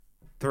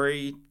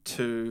3,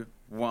 2,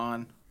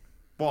 1.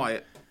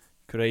 Wyatt.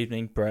 Good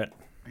evening, Brett.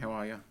 How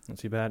are you? Not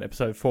too bad.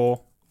 Episode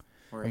 4.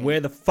 And where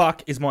the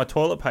fuck is my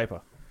toilet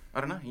paper? I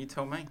don't know. You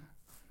tell me.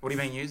 What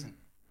have you been using?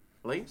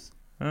 Leaves?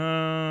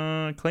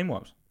 Clean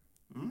wipes.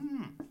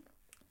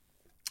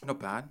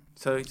 Not bad.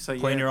 So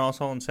Clean your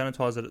asshole and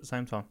sanitize it at the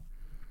same time.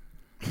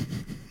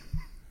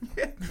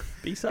 Yeah.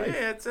 Be safe.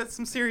 Yeah, it's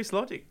some serious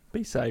logic.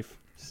 Be safe.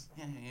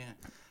 Yeah.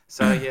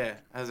 So yeah,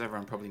 as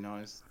everyone probably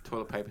knows,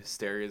 toilet paper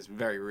hysteria is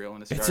very real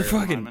in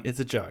Australia. It's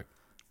a joke.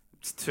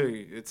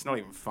 It's not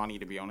even funny,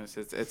 to be honest.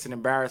 It's an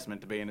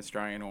embarrassment to be an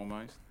Australian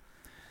almost.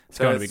 It's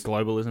got to be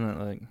global, isn't it?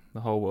 Like the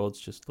whole world's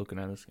just looking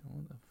at us.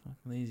 What the fuck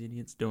are these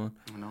idiots doing?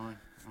 I know.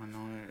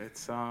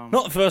 It's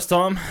not the first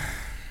time.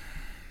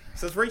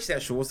 So it's reached our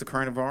shores, the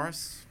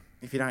coronavirus.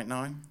 If you don't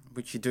know,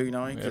 which you do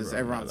know, because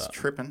everyone's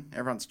tripping.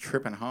 Everyone's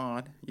tripping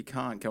hard. You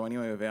can't go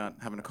anywhere without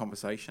having a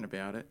conversation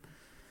about it.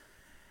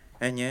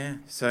 And yeah,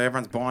 so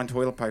everyone's buying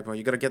toilet paper.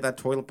 You got to get that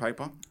toilet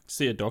paper.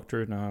 See a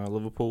doctor in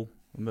Liverpool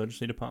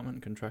emergency department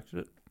and contracted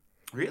it.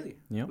 Really?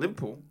 Yeah.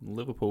 Liverpool.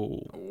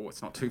 Oh,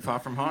 it's not too far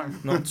from home.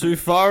 Not too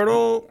far at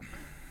all.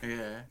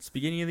 Yeah. It's the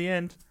beginning of the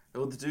end.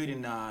 Well, the dude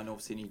in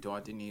North Sydney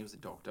died, didn't he? He was a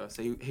doctor.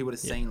 So he would have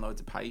seen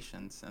loads of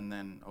patients, and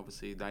then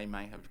obviously they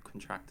may have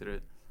contracted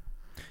it.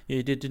 Yeah,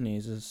 he did, didn't he?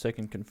 He's a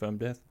second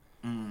confirmed death.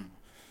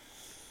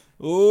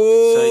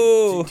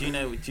 Oh!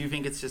 So do you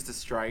think it's just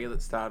Australia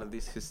that started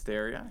this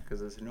hysteria?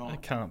 Because it's not.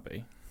 It can't be.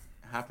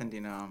 It happened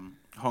in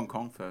Hong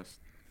Kong first.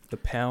 The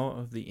power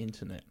of the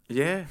internet.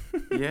 Yeah.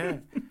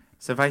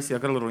 So basically, I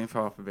got a little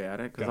info up about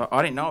it because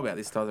I didn't know about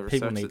this till I researched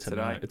People need it to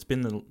today. know. It's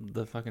been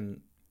the fucking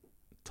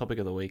topic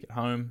of the week at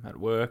home, at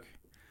work,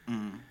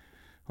 on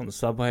the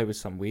subway with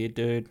some weird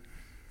dude.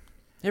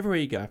 Everywhere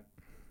you go.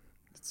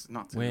 It's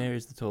nuts. Where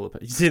is the toilet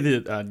paper? You see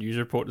the news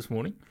report this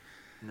morning?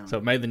 No. So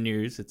it made the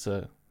news. It's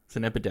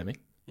an epidemic.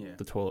 Yeah.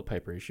 The toilet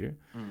paper issue.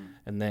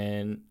 And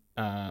then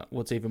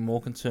what's even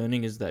more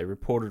concerning is they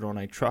reported on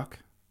a truck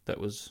that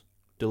was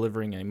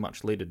delivering a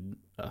much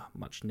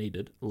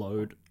needed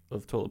load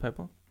of toilet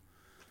paper.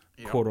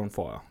 Yep. Caught on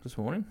fire this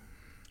morning.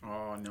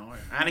 Oh no!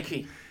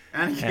 Anarchy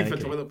for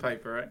toilet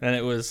paper, right? And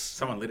it was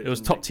someone lit it. It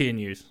was top tier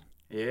news.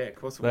 Yeah, of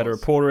course it was. They had a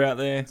reporter out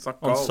there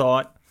on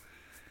site.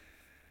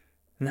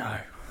 No.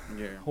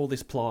 Yeah. All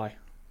this ply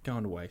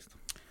going to waste.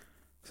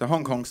 So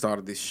Hong Kong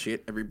started this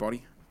shit,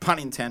 everybody. Pun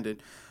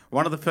intended.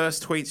 One of the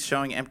first tweets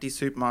showing empty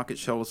supermarket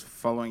shelves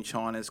following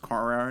China's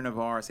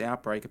coronavirus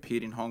outbreak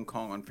appeared in Hong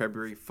Kong on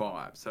February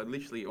 5. So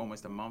literally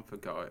almost a month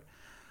ago.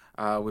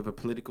 With a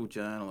political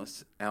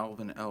journalist,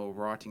 Alvin L.,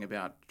 writing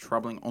about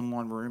troubling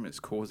online rumours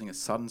causing a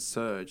sudden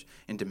surge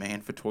in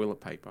demand for toilet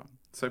paper.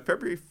 So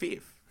February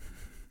 5th,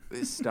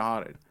 this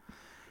started.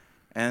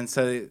 And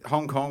so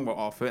Hong Kong were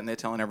off it, and they're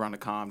telling everyone to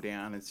calm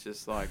down. It's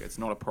just like, it's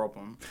not a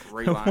problem.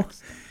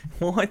 Relax.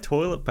 Why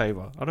toilet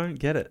paper? I don't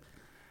get it.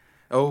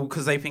 Oh,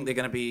 because they think they're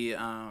going to be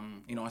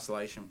in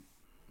isolation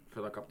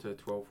for like up to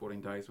 12,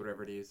 14 days,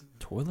 whatever it is.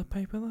 Toilet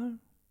paper, though?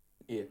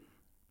 Yeah.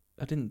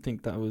 I didn't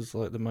think that was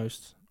like the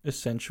most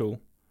essential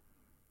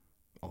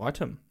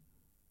item.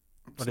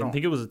 I didn't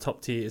think it was a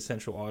top tier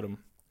essential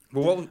item.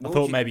 Well, I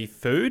thought maybe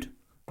food,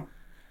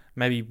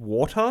 maybe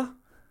water,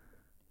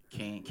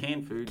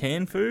 canned food.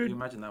 Canned food. You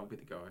imagine that would be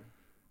the go.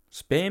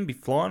 Spam be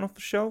flying off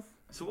the shelf.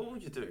 So what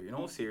would you do? In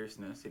all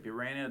seriousness, if you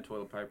ran out of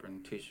toilet paper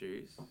and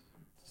tissues,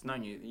 it's no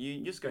news.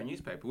 You just go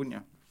newspaper, wouldn't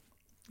you?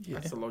 Yeah.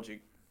 That's the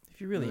logic.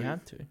 If you really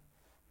had to.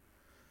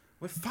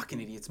 We're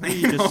fucking idiots,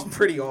 man. I'm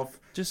pretty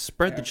off. Just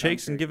spread the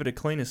cheeks and give it a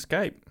clean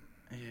escape.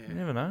 Yeah. You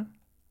never know.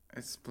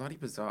 It's bloody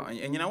bizarre. And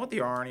you know what the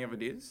irony of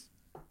it is?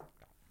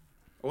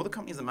 All the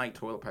companies that make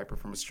toilet paper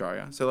from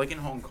Australia, so like in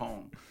Hong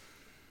Kong,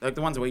 like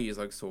the ones we use,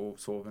 like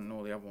Sorvin and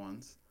all the other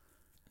ones.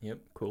 Yep,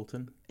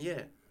 Quilton.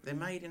 Yeah, they're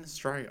made in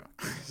Australia.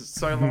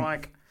 So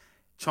like,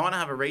 China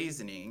have a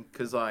reasoning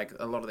because like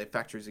a lot of their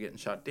factories are getting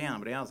shut down,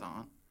 but ours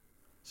aren't.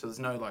 So there's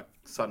no like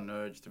sudden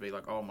urge to be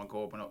like, oh my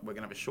god, we're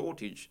gonna have a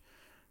shortage.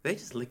 They're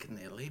just licking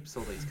their lips,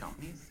 all these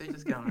companies. They're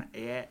just going,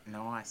 yeah,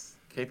 nice.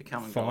 Keep it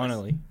coming,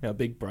 Finally, our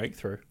big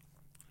breakthrough.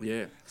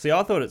 Yeah. See,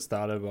 I thought it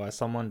started by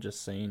someone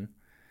just seen,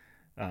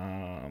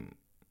 and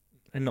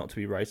not to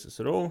be racist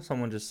at all,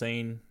 someone just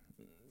seen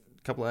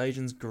a couple of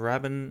Asians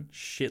grabbing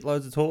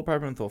shitloads of toilet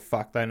paper and thought,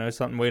 fuck, they know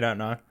something we don't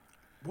know.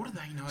 What do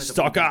they know?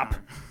 Stock up.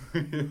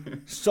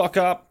 Stock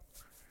up.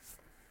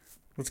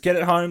 Let's get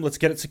it home. Let's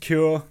get it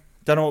secure.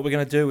 Don't know what we're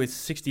going to do with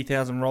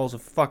 60,000 rolls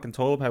of fucking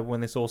toilet paper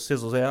when this all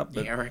sizzles out.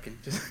 But yeah, I reckon.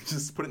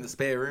 Just put it in the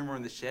spare room or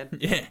in the shed.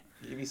 Yeah.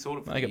 You'll be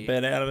sorted for Make a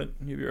bed out of it.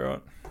 You'll be right.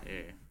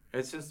 Yeah.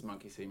 It's just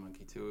monkey see,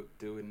 monkey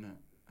do, isn't it?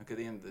 Like at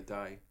the end of the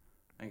day,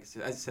 like as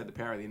you said, the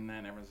power of the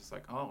internet, everyone's just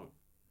like, oh,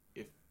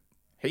 if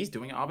he's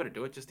doing it, I better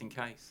do it just in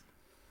case.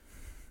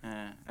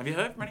 Have you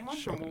heard from anyone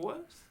from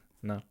Woolworths?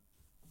 No.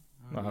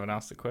 I haven't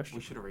asked the question.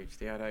 We should have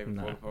reached out over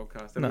the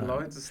podcast. There were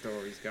loads of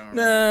stories going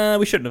Nah,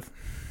 we shouldn't have.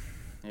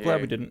 Yeah.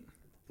 Glad we didn't.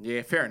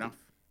 Yeah, fair enough.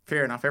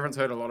 Everyone's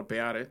heard a lot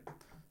about it.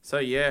 So,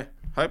 yeah,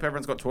 hope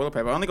everyone's got toilet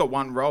paper. I only got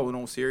one roll in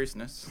all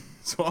seriousness.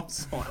 So I'm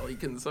slightly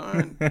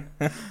concerned.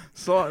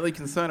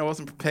 I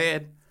wasn't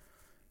prepared.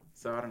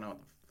 So I don't know what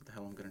the what the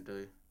hell I'm going to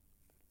do.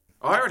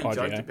 I already IGA.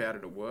 joked about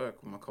it at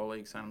work with my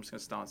colleagues, saying I'm just going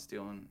to start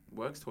stealing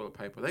work's toilet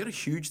paper. They got a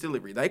huge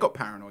delivery. They got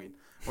paranoid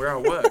where I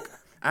work.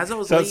 As I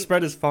was So it's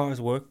spread as far as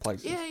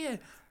workplaces. Yeah.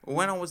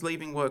 When I was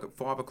leaving work at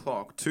 5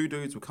 o'clock, 2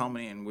 dudes were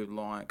coming in with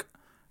like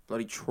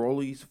bloody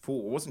trolleys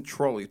full. It wasn't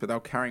trolleys, but they were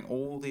carrying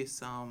all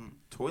this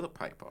toilet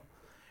paper.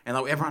 And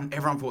like,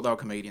 everyone thought they were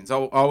comedians. I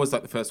was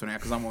like the first one out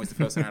because I'm always the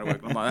first one out of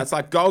work. And I'm like, that's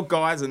like gold,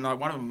 guys. And like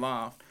one of them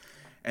laughed.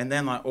 And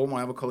then like all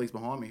my other colleagues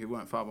behind me who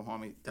weren't far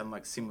behind me done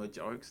like similar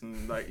jokes,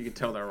 and like you could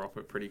tell they were off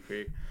it pretty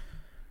quick.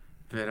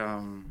 But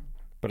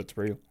it's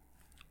real.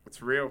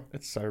 It's real.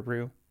 It's so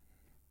real.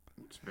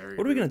 It's very.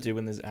 What are we going to do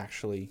when there's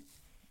actually?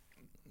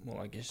 Well,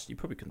 I guess you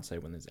probably couldn't say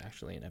when there's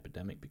actually an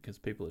epidemic because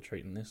people are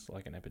treating this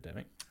like an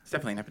epidemic. It's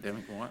definitely an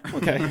epidemic, right?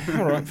 Okay,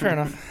 all right, fair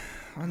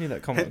enough. I knew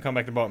that comment would come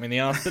back to bite me in the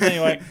ass, but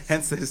anyway.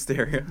 Hence the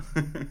hysteria.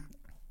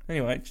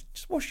 Anyway,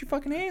 just wash your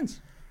fucking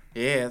hands.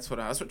 Yeah, that's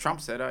what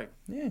Trump said, eh?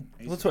 Yeah,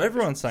 well, that's what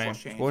everyone's saying.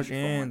 Wash your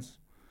hands.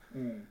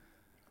 Mm.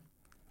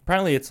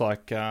 Apparently, it's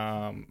like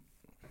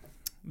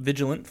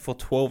vigilant for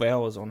 12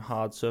 hours on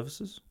hard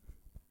surfaces.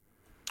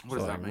 What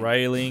does that mean?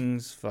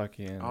 Railings,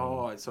 fucking.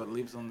 Oh, so it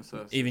lives on the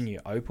surface. Even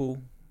your Opal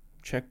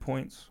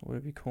checkpoints,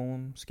 whatever you call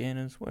them,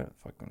 scanners, whatever the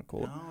fuck you want to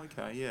call it. Oh,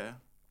 okay, yeah.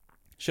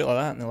 Shit like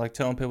that, and they're like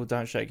telling people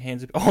don't shake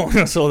hands. Oh,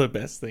 I saw the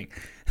best thing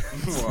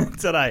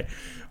today.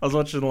 I was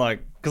watching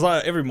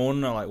because every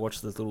morning I like watch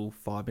those little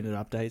 5-minute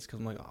updates because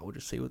I'm like, we'll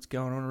just see what's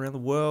going on around the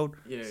world.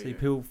 Yeah, see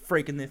people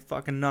freaking their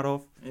fucking nut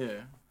off. Yeah.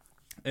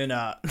 And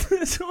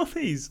there's all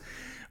these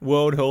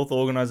World Health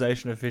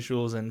Organization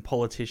officials and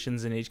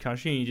politicians in each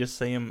country, and you just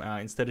see them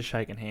instead of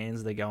shaking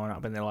hands, they're going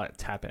up and they're like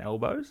tapping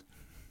elbows.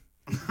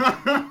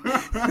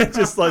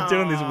 Just like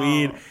doing this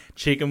weird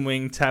chicken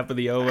wing tap of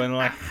the elbow and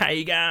like, how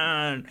you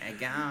going? How you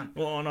going?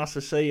 Oh, nice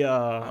to see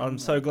ya. I'm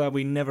so glad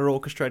we never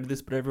orchestrated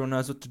this, but everyone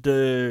knows what to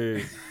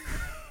do.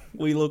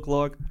 We look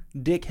like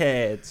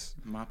dickheads.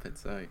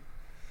 Muppets, eh?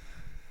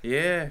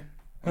 Yeah.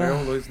 We're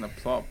all losing the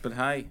plot, but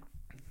hey,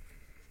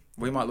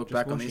 we might look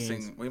back on this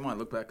thing. We might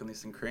look back on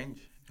this and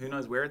cringe. Who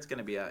knows where it's going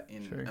to be at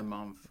in a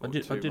month or I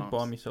did 2 months.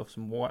 buy myself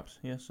some wipes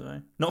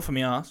yesterday. Not for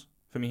my ass,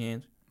 for my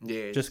hands.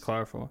 Yeah. Just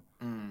clarify.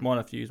 Might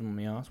have to use them on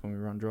my ass when we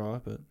run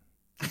dry, but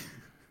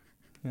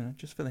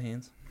just for the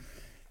hands.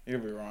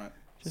 You'll be right.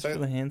 Just for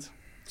the hands.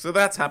 So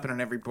that's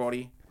happening,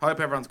 everybody. Hope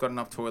everyone's got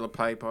enough toilet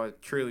paper.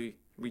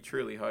 We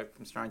truly hope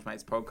from Strange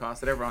Mates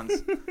podcast that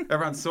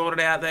everyone's sorted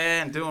out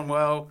there and doing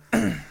well.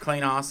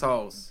 Clean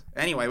assholes.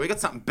 Anyway, we got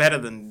something better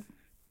than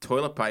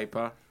toilet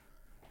paper.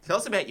 Tell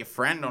us about your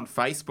friend on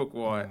Facebook,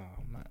 Wyatt.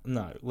 Oh,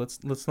 no,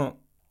 let's not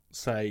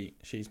say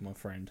she's my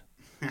friend.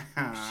 She's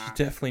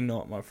definitely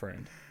not my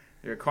friend.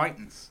 Your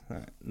acquaintance?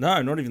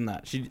 No, not even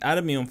that. She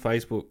added me on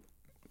Facebook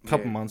a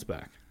couple months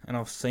back, and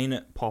I've seen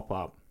it pop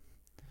up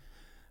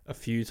a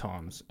few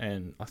times,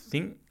 and I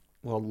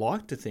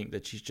like to think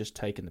that she's just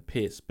taking the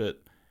piss,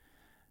 but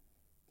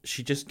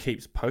she just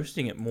keeps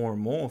posting it more and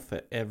more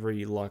for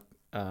every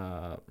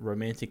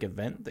romantic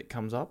event that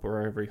comes up,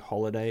 or every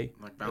holiday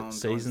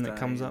season that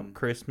comes up,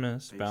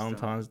 Christmas, Easter,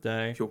 Valentine's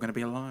Day. If you're going to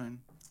be alone.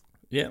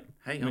 Yeah.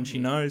 Hey, when she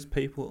knows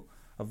people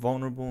are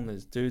vulnerable and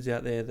there's dudes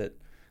out there that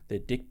their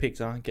dick pics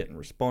aren't getting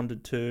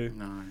responded to.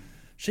 No.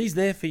 She's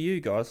there for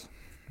you guys.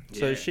 Yeah.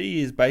 So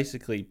she is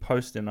basically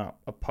posting up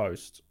a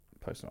post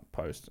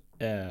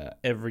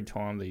every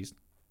time these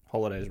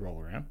holidays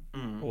roll around.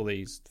 All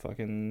these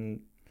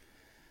fucking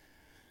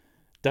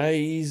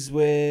days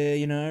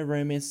where,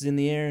 romance is in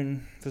the air,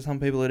 and for some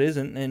people it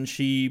isn't. And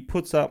she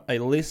puts up a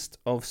list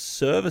of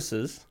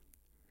services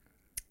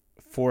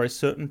for a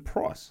certain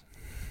price.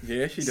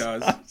 Yeah, she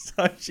does.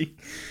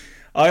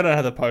 I don't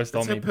have the post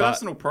on me. It's a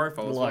personal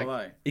profile as well,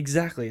 eh?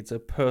 Exactly, it's a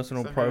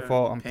personal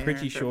profile. I'm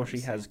pretty sure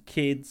she has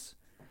kids.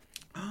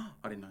 I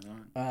didn't know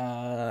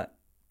that.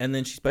 And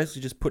then she's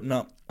basically just putting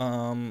up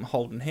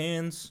holding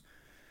hands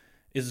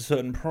is a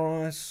certain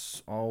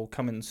price. I'll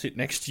come and sit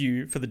next to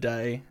you for the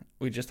day.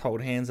 We just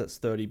hold hands, that's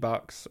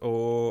 $30.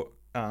 Or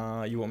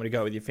you want me to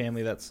go with your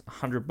family, that's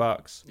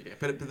 $100. Yeah,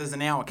 but there's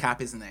an hour cap,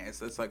 isn't there?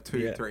 So it's like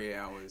 2-3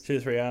 hours. 2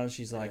 to 3 hours,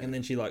 she's like, and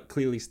then she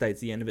clearly states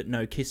the end of it,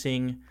 no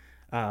kissing,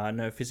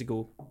 no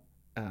physical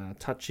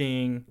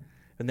touching.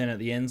 And then at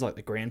the end's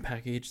the grand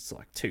package, it's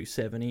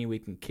 $270. We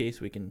can kiss,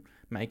 we can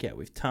make out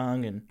with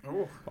tongue, and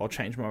I'll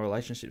change my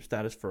relationship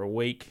status for a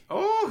week.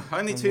 Oh,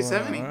 only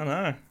 $270. I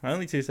know,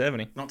 only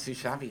 $270. Not too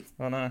shabby.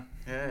 I know.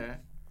 Yeah.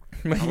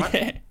 But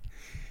I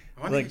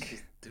wonder what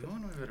she's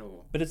doing with it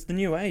all. But it's the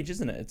new age,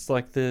 isn't it? It's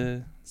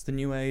the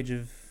new age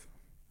of,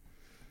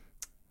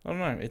 I don't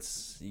know,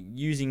 it's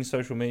using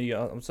social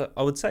media.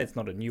 I would say it's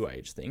not a new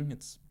age thing.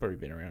 It's probably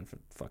been around for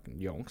fucking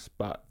yonks,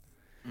 but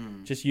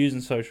just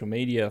using social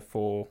media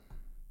for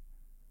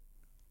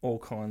all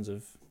kinds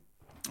of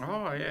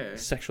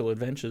sexual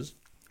adventures.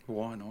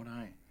 Why not,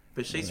 eh?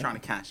 But she's trying to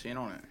cash in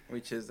on it,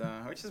 which is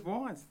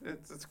wise.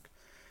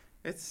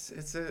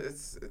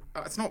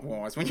 It's not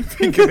wise when you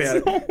think about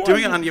it.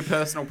 Doing it under your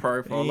personal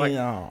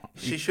profile,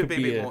 she should be a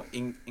bit more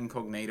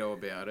incognito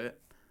about it.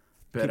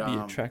 But could be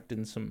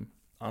attracting some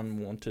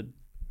unwanted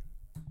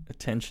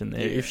attention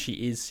there if she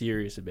is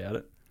serious about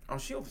it. Oh,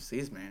 she obviously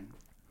is, man.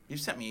 You've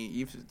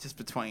just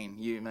between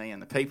you, me,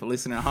 and the people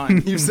listening at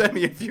home, you've sent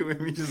me a few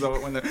images of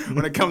it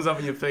when it comes up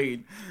in your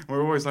feed.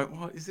 We're always like,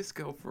 what, is this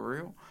girl for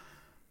real?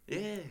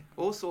 Yeah,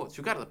 all sorts.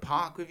 She'll go to the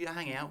park with you,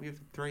 hang out with you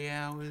for 3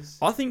 hours.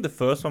 I think the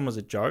first one was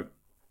a joke,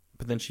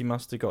 but then she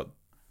must have got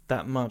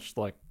that much,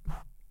 like,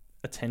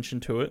 attention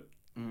to it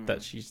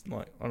that she's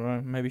like, I don't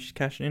know, maybe she's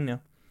cashing in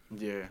now.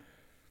 Yeah.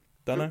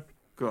 Don't know.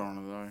 Good on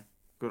her, though.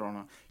 Good on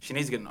her. She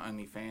needs to get an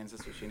OnlyFans.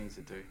 That's what she needs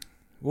to do.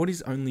 What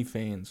is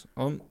OnlyFans?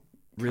 I'm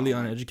really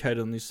uneducated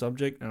on this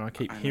subject, and I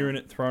keep hearing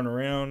it thrown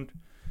around.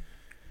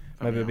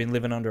 Maybe I've been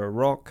living under a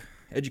rock.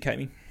 Educate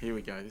me. Here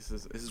we go. This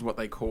is what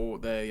they call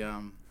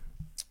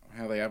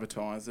how they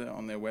advertise it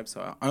on their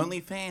website.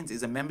 OnlyFans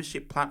is a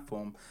membership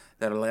platform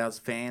that allows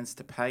fans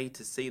to pay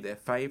to see their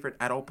favourite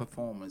adult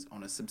performers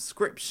on a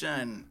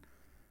subscription.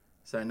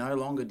 So no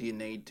longer do you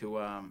need to...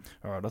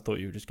 Alright, I thought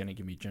you were just going to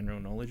give me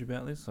general knowledge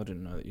about this. I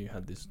didn't know that you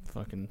had this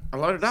fucking... I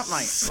loaded up,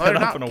 mate. Set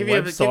up on a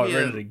website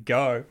ready to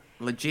go.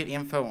 Legit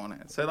info on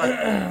it. So like,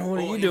 what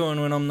are you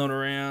doing when I'm not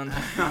around?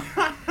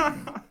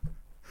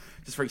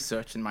 Just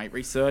researching, mate.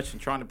 Researching,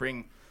 trying to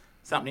bring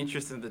something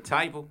interesting to the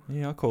table.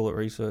 Yeah, I call it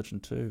researching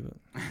too,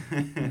 but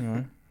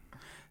anyway.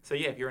 So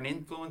yeah, if you're an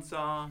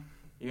influencer,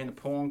 you're in the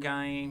porn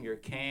game, you're a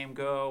cam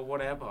girl,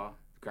 whatever,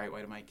 great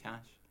way to make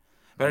cash.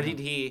 But I did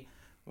hear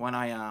when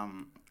I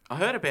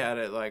heard about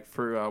it like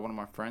through one of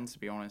my friends, to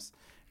be honest,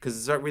 because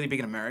it's really big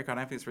in America. I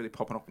don't think it's really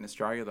popping up in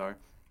Australia though.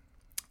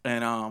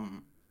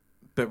 And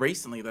but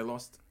recently they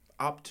lost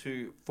up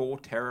to 4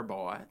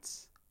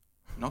 terabytes,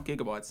 not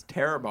gigabytes,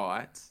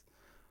 terabytes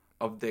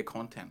of their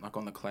content, like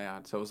on the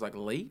cloud. So it was like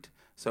leaked.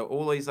 So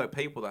all these like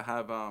people that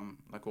have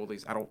like all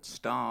these adult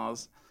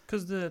stars.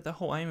 Because the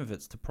whole aim of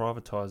it's to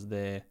privatize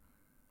their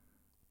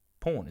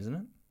porn, isn't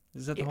it?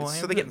 Is that the whole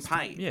aim? So they're getting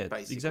paid. Yeah,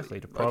 basically. Exactly.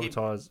 To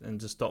privatize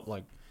and to stop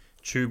like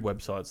tube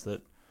websites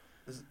that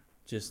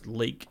just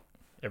leak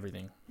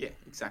everything. Yeah,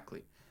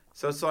 exactly.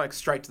 So it's like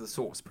straight to the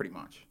source, pretty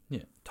much.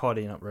 Yeah,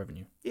 tidying up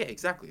revenue. Yeah,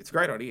 exactly. It's a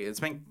great idea. It's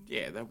been,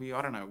 that'll be,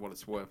 I don't know what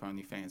it's worth,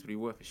 OnlyFans, but it'll be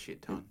worth a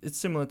shit ton. It's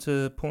similar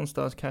to porn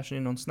stars cashing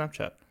in on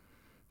Snapchat.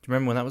 Do you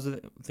remember when that was I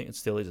think it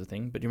still is a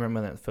thing, but do you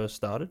remember when that first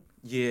started?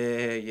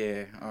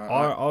 Yeah.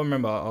 I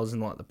remember I was in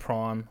like the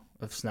prime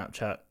of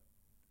Snapchat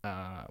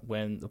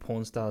when the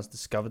porn stars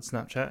discovered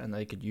Snapchat and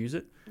they could use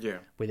it. Yeah.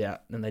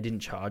 And they didn't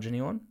charge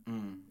anyone.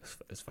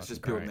 It's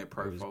just building their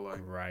profile. It was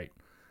great.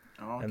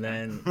 Oh, okay. And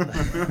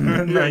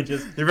then they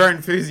just... You're very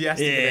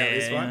enthusiastic about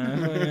this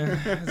one.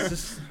 It's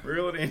just...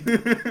 Reel it in.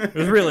 It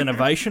was real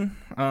innovation.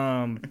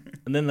 And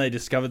then they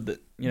discovered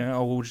that,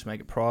 we'll just make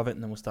it private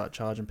and then we'll start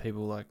charging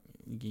people like,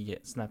 you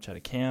get Snapchat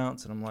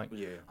accounts. And I'm like,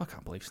 I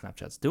can't believe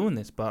Snapchat's doing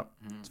this, but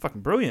it's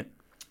fucking brilliant.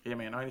 Yeah,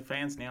 man,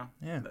 OnlyFans now.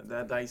 Yeah.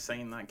 They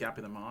seen that gap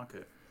in the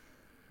market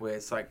where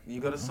it's like, you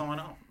got to sign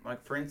up.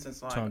 Like, for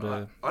instance, like... Time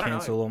to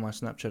cancel all my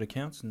Snapchat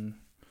accounts and...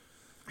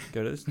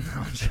 Go to this.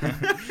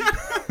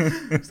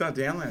 Start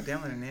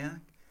downloading now.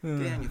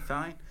 Get it on your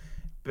phone.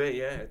 But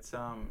yeah, it's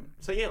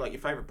so yeah, like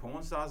your favourite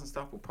porn stars and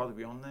stuff will probably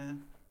be on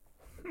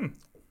there.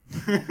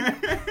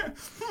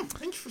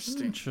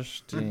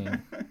 Interesting.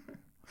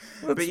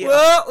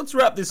 Let's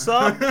wrap this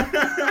up.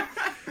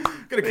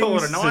 Gotta call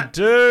it a night.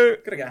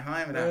 Gotta go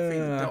home and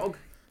feed the dog.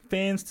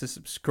 Fans to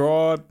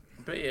subscribe.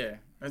 But yeah,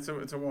 it's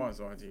a wise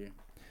idea.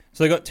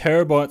 So they got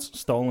terabytes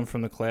stolen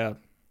from the cloud.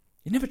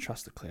 You never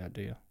trust the cloud,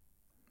 do you?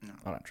 No.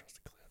 I don't trust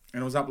the cloud.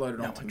 And it was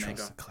uploaded onto Mega.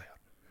 Mega. The cloud.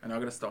 And I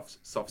got a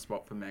soft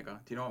spot for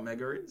Mega. Do you know what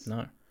Mega is?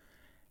 No.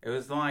 It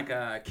was like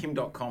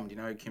Kim.com. Do you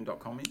know who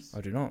Kim.com is?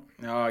 I do not.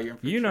 No, you're in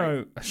for You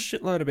know a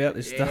shitload about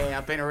this stuff. Yeah,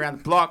 I've been around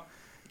the block.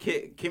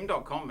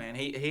 Kim.com, man.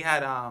 He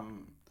had a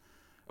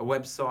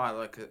website,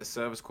 like a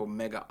service called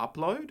Mega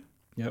Upload.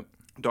 Yep.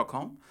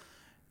 .com.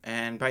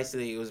 And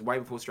basically it was way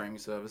before streaming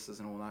services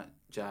and all that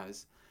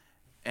jazz.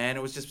 And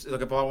it was just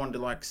like if I wanted to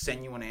like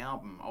send you an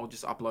album, I'll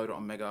just upload it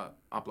on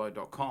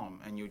megaupload.com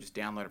and you'll just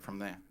download it from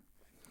there.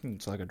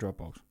 It's like a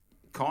Dropbox.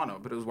 Kind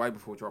of, but it was way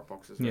before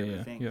Dropbox was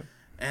everything. Yeah.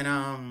 And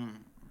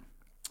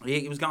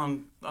it was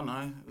going, I don't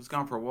know, it was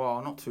going for a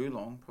while, not too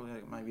long, probably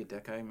like maybe a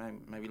decade,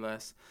 maybe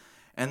less.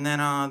 And then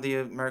the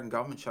American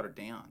government shut it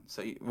down.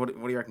 So what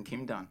do you reckon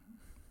Kim done?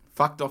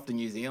 Fucked off to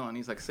New Zealand.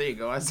 He's like, see you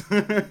guys.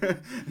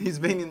 He's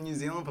been in New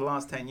Zealand for the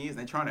last 10 years and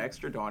they're trying to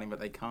extradite him, but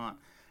they can't.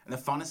 And the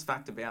funnest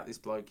fact about this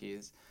bloke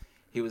is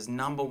he was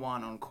number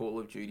 1 on Call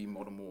of Duty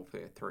Modern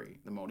Warfare 3,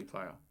 the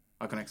multiplayer,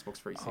 like on Xbox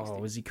 360. Oh,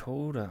 was he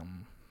called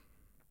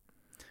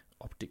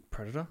Optic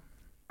Predator?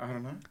 I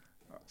don't know.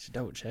 Should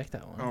double check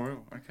that one. Oh,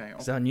 real? Okay.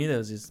 Because I knew there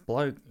was this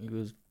bloke. He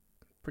was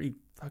pretty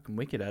fucking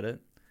wicked at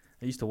it.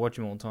 I used to watch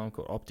him all the time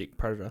called Optic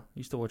Predator. I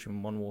used to watch him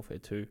in Modern Warfare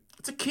 2.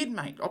 It's a kid,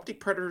 mate. Optic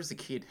Predator is a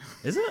kid.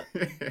 Is it?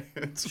 Yeah,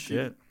 it's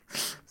shit.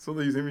 Saw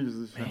these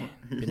images. Man,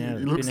 he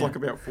looks like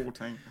about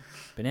 14.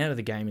 Been out of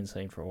the gaming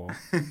scene for a while.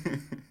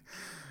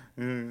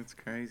 Yeah, it's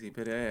crazy.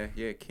 But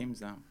yeah,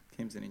 Kim's an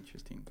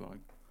interesting bloke.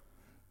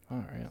 All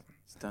right.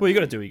 Well, you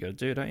got to do what you got to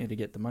do, don't you, to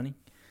get the money?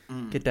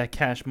 Get that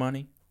cash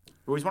money.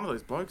 Well, he's one of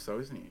those blokes, though,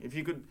 isn't he? If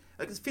you could,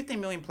 like, there's 15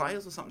 million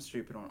players or something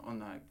stupid on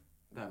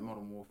that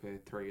Modern Warfare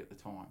 3 at the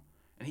time.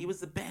 And he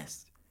was the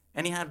best.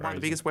 And he had one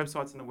of the Crazy. biggest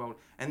websites in the world.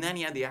 And then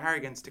he had the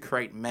arrogance to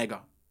create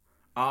Mega.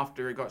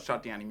 After it got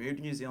shut down, he moved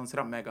to New Zealand, set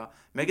up Mega.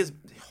 Mega's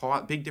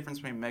big difference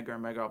between Mega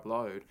and Mega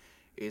Upload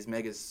is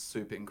Mega's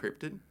super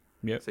encrypted.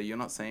 Yep. So you're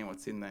not seeing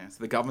what's in there. So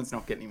the government's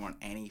not getting him on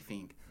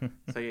anything.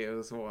 So yeah, it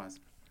was wise.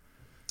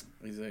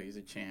 He's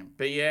a champ.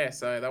 But yeah,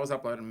 so that was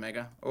uploaded on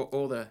Mega.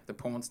 All the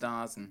porn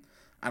stars and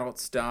adult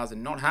stars are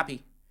not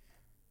happy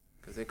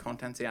because their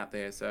content's out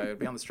there. So it'll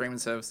be on the streaming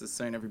services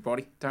soon,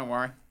 everybody. Don't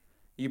worry.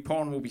 Your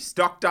porn will be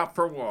stocked up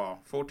for a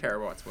while. 4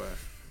 terabytes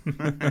worth.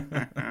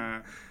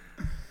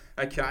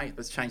 Okay,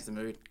 let's change the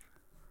mood.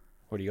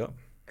 What do you got?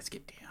 Let's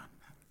get down.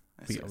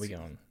 We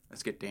going?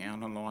 Let's get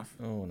down on life.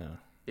 Oh, no.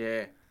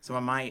 Yeah. So my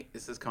mate,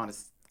 this is kind of...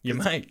 Your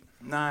mate?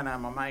 No,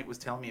 my mate was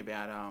telling me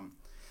about...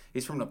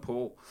 he's from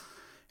Nepal.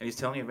 And he's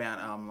telling me about,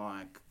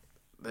 like,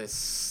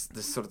 this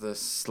sort of the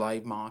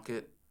slave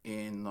market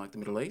in, like, the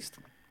Middle East.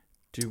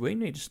 Do we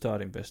need to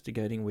start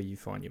investigating where you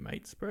find your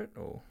mates, Brett?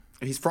 Or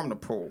He's from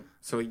Nepal,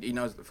 so he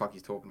knows what the fuck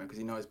he's talking about because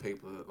he knows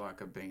people that, like,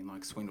 have been,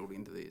 like, swindled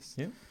into this.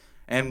 Yeah.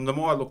 And the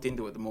more I looked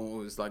into it, the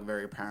more it was, like,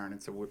 very apparent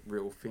it's a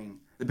real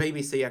thing. The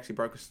BBC actually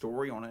broke a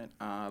story on it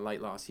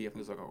late last year. I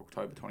think it was, like,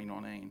 October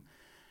 2019.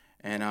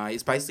 And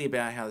it's basically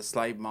about how the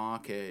slave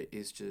market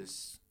is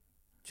just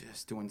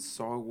doing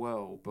so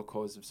well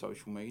because of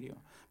social media,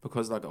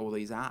 because, like, all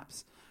these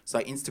apps. So,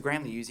 like,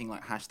 Instagram, they're using,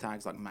 like,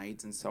 hashtags like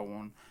maids and so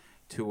on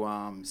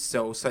to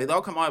sell. So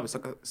they'll come over.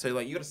 So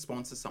you got to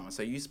sponsor someone.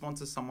 So you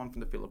sponsor someone from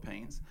the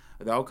Philippines.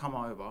 They'll come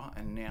over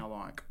and now,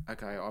 like,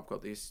 okay, I've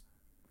got this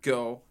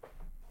girl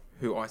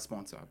who I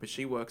sponsor, but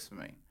she works for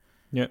me.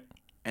 Yep.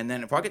 And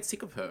then if I get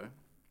sick of her,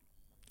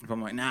 if I'm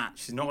like, nah,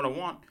 she's not what I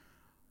want,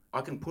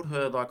 I can put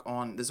her, like,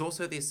 on... There's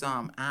also this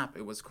app.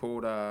 It was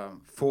called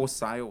For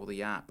Sale,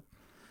 the app.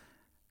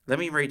 Let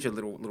me read you a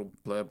little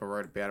blurb I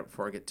wrote about it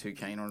before I get too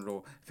keen on it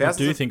all. I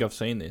do think I've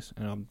seen this,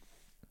 and I'm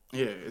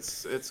Yeah,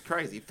 it's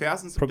crazy.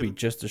 Thousands probably of...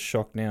 just as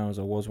shocked now as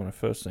I was when I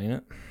first seen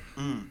it.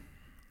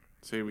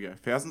 So here we go.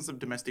 Thousands of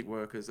domestic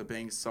workers are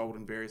being sold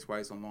in various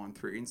ways online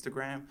through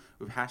Instagram,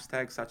 with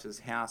hashtags such as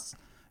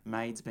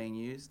housemaids being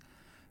used.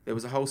 There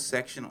was a whole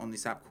section on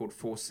this app called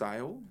For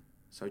Sale.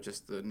 So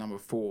just the number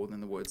 4,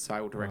 then the word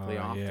sale directly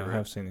after yeah, it. I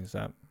have seen this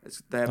app.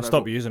 I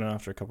stopped using it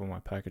after a couple of my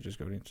packages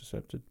got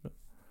intercepted. But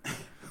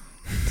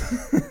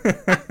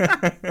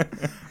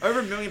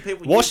over 1 million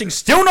people... Washing's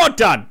still not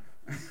done!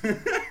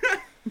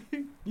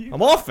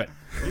 I'm off it!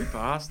 You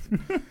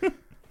bastard.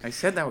 They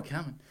said they were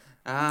coming.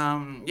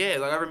 Yeah,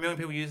 like over 1 million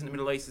people using the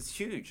Middle East. It's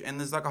huge. And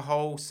there's like a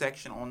whole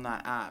section on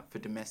that app for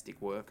domestic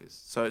workers.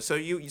 So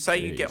you say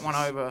you get one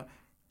over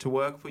to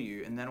work for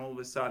you, and then all of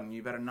a sudden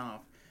you've had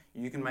enough,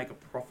 you can make a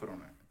profit on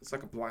it. It's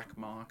like a black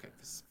market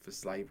for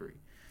slavery.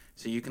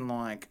 So you can,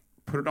 like,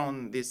 put it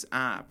on this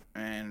app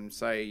and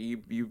say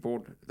you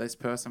bought this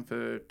person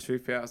for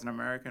 2,000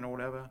 American or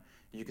whatever,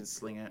 you can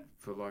sling it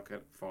for like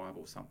a 5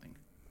 or something.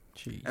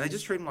 Jeez. And they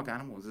just treat them like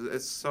animals.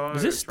 It's so...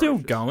 Is this still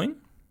going?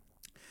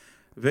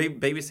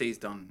 BBC's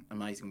done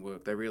amazing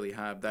work. They really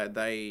have.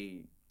 They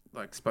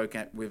like spoke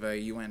with a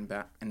UN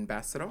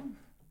ambassador.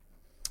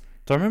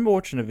 So I remember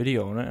watching a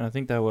video on it, and I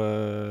think they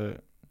were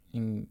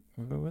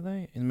where were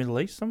they? In the Middle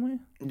East somewhere?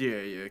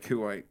 Yeah,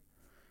 Kuwait.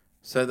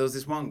 So there was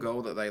this one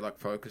girl that they like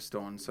focused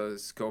on. So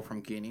this girl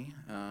from Guinea,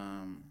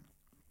 and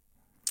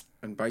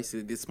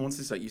basically the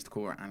sponsors that used to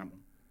call her animal.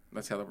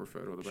 That's how they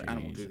refer to her. Like,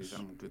 animal do this,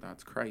 animal do that.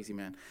 It's crazy,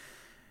 man.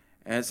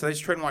 And so they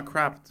just treat them like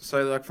crap.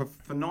 So like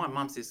for 9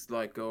 months, this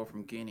like girl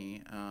from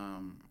Guinea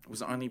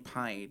was only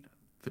paid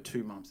for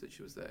 2 months that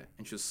she was there,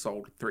 and she was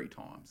sold 3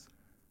 times.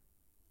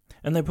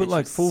 And they put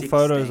like full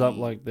photos up,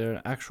 like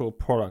their actual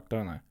product,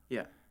 don't they?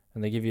 Yeah.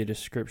 And they give you a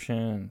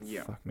description.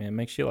 Yeah. Fuck, man, it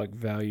makes you like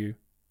value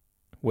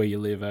where you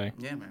live, eh?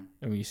 Yeah, man.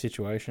 And your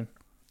situation.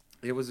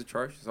 It was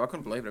atrocious. I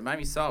couldn't believe it. It made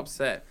me so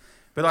upset.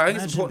 But like, I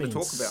think it's important to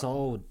talk about.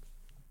 Sold.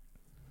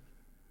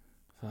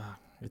 Fuck,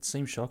 it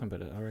seems shocking,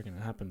 but I reckon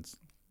it happens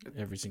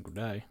every single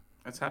day.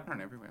 It's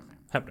happening everywhere, man.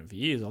 Happening for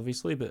years,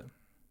 obviously, but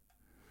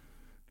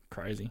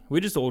crazy.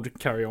 We just all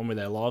carry on with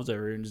our lives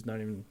over here and just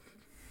don't even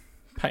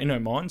pay no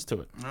minds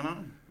to it. I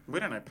know. We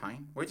don't know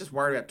pain. We're just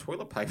worried about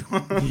toilet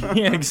paper.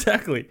 Yeah,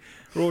 exactly.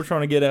 We're all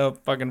trying to get our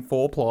fucking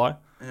 4-ply,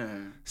 Yeah.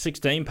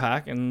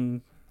 16-pack,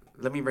 and...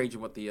 Let me read you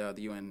what the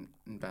UN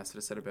ambassador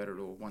said about it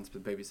all once the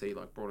BBC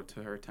like brought it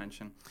to her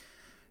attention.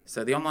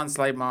 So the online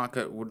slave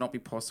market would not be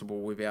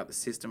possible without the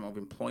system of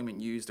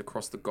employment used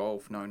across the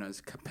Gulf known as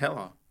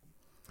Capella,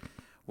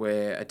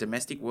 where a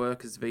domestic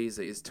worker's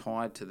visa is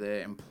tied to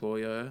their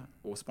employer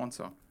or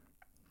sponsor.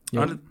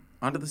 Yep.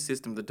 Under the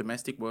system, the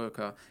domestic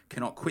worker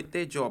cannot quit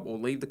their job or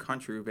leave the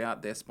country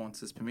without their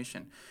sponsor's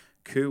permission.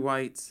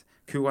 Kuwait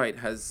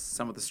has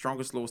some of the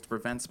strongest laws to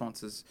prevent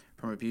sponsors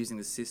from abusing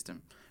the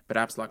system, but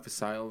apps like For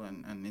Sale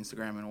and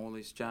Instagram and all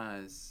this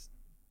jazz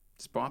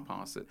just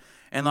bypass it.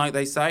 And like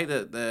they say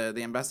that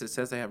the ambassador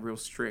says they have real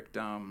strict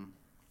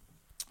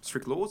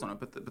laws on it,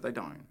 but they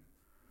don't.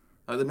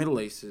 Like the Middle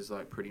East is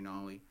like pretty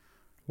gnarly.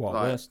 Wild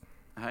like, West.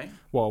 Hey?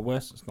 Wild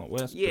West, it's not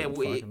West. Yeah,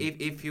 well,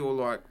 if you're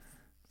like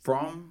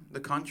from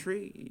the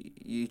country,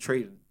 you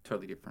treated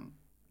totally different.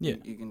 Yeah.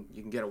 You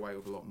can get away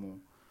with a lot more.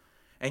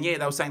 And yeah,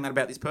 they were saying that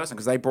about this person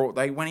because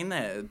they went in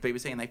there, the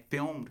BBC, and they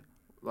filmed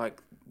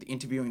like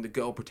interviewing the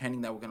girl,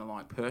 pretending they were going to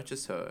like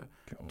purchase her,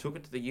 took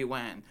it to the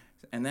UN,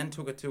 and then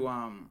took it to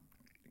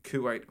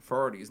Kuwait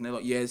authorities, and they're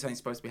like, yeah, this ain't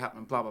supposed to be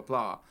happening, blah blah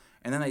blah.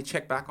 And then they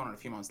checked back on it a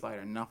few months later,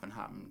 and nothing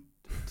happened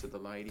to the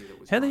lady that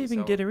was. How they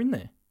even get her in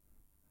there?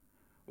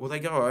 Well, they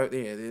go over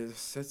there.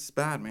 It's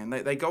bad, man.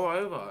 They go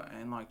over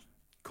and like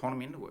con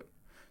them into it.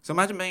 So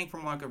imagine being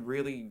from like a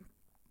really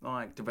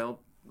like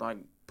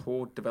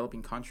poor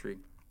developing country,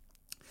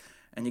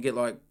 and you get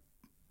like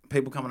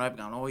people coming over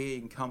going, oh yeah, you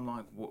can come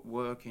like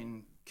work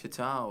in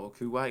Qatar or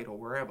Kuwait or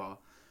wherever,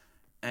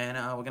 and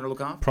we're gonna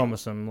look after.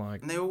 Promise them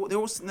like and they all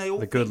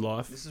the good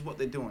life. This is what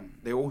they're doing.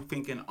 They're all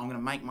thinking, I'm gonna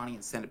make money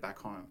and send it back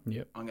home.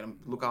 Yep. I'm gonna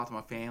look after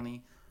my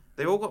family.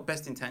 They all got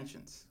best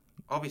intentions,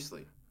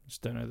 obviously.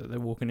 Just don't know that they're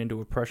walking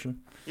into oppression.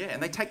 Yeah,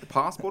 and they take the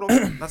passport off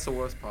them. That's the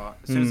worst part.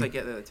 As soon as they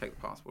get there, they take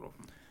the passport off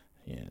them.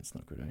 Yeah, it's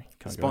not good. You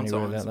can't Sponsor go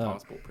anywhere owns without the that.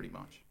 passport, pretty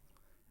much.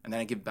 And then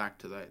they give it back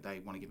to they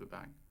want to give it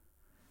back.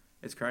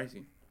 It's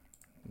crazy.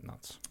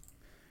 Nuts.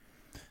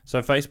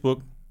 So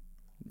Facebook,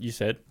 you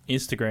said,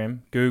 Instagram,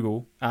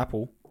 Google,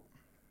 Apple,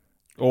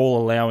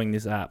 all allowing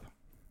this app.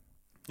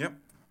 Yep.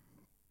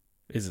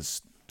 Is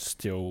it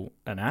still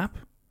an app?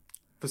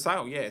 For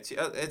sale, yeah.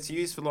 It's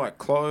used for like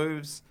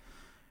clothes,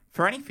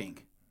 for anything.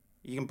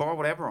 You can buy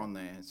whatever on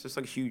there. It's just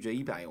like a huge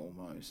eBay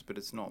almost, but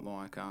it's not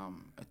like a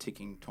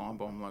ticking time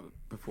bomb like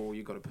before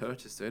you got to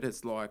purchase it.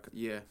 It's like,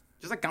 yeah,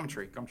 just like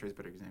Gumtree. Gumtree is a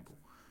better example.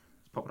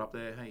 Just pop it up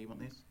there. Hey, you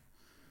want this?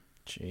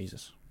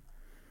 Jesus.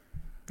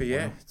 But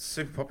yeah, Wow. it's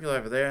super popular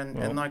over there,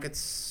 and like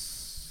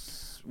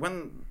it's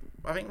when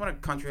a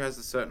country has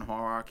a certain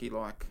hierarchy,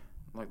 like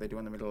they do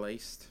in the Middle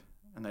East,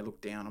 and they look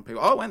down on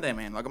people. I went there,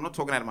 man. Like I'm not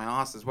talking out of my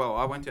ass as well.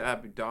 I went to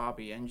Abu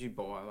Dhabi and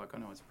Dubai. Like I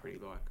know it's pretty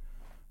like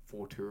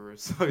for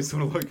tourists, those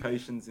sort of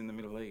locations in the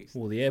Middle East.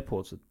 Well, the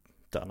airports are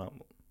done up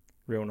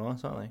real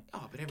nice, aren't they?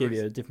 Oh, but Give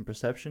you a different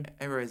perception.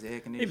 Everywhere's air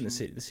conditioning.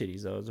 Even the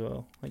cities though as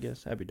well. I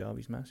guess Abu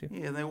Dhabi's massive.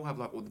 Yeah, they all have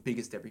like all the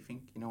biggest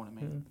everything. You know what I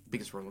mean?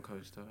 Biggest roller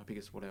coaster,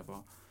 biggest whatever.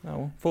 Oh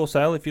well, for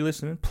sale if you're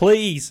listening.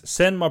 Please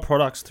send my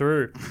products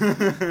through.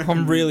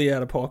 I'm really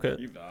out of pocket.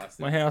 You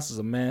bastard. My house is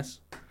a mess.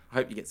 I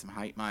hope you get some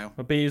hate mail.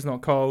 My beer's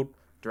not cold.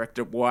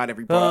 Directed at white,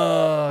 everybody.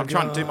 I'm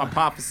trying to do my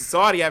part for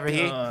society over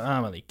here.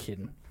 I'm only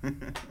kidding.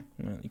 I'm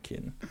only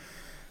kidding.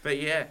 But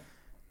yeah,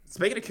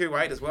 speaking of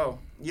Kuwait as well,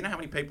 you know how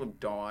many people have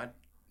died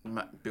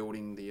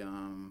building the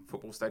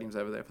football stadiums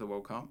over there for the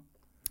World Cup?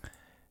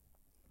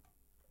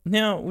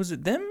 Now, was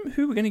it them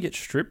who were going to get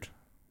stripped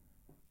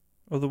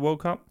of the World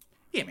Cup?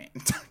 Yeah, man.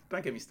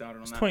 Don't get me started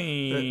on It's that.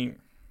 20...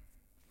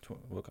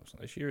 World Cup's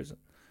not this year, is it?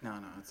 No,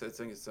 I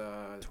think it's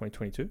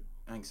 2022?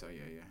 I think so,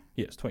 yeah.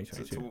 Yeah, it's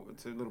 2022.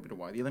 It's a little bit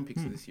away. The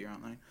Olympics are this year,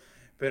 aren't they?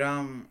 But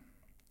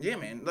yeah,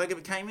 man. Like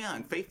it came out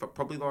in FIFA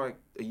probably like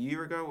a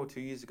year ago or 2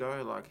 years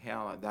ago. Like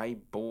how they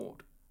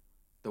bought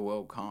the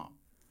World Cup,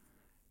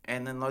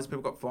 and then those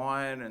people got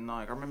fired. And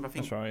like I remember,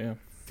 That's right, yeah.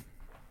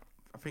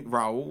 I think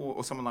Raul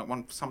or someone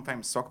like some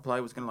famous soccer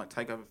player was going to like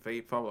take over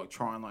FIFA, like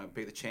try and like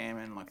be the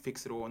chairman and like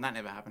fix it all, and that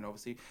never happened.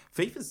 Obviously,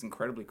 FIFA's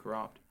incredibly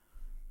corrupt.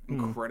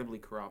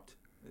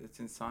 It's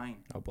insane.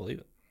 I believe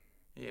it.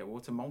 Yeah, well,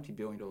 it's a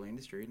multi-billion-dollar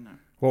industry, isn't it?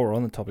 While we're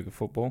on the topic of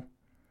football,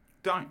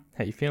 Don't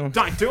how you feeling?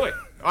 do it.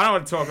 I don't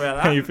want to talk about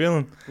that. How you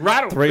feeling?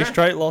 Rattled. 3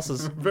 straight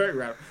losses. Very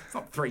rattled. It's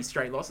not 3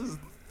 straight losses.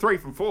 3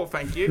 from 4,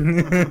 thank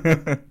you.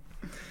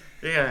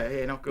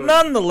 yeah, not good.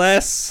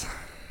 Nonetheless,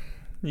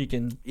 you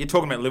can You're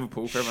talking about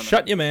Liverpool for everyone.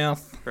 shut your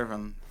mouth. For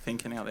everyone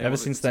thinking out there. Ever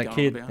since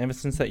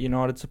that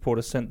United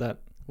supporter sent that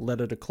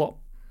letter to Klopp,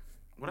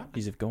 What happened?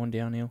 these have gone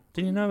downhill.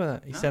 Didn't you know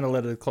about that? He sent a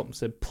letter to Klopp and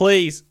said,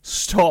 please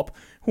stop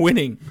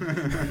winning.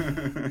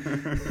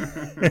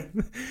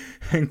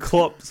 And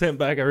Klopp sent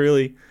back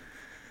a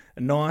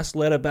nice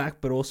letter back,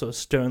 but also a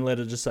stern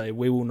letter to say,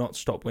 we will not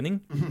stop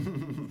winning.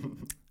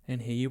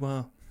 And here you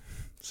are.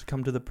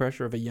 Succumb to the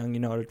pressure of a young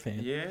United fan.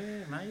 Yeah,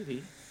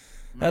 maybe.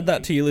 Add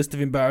that to your list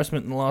of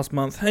embarrassment in the last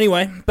month.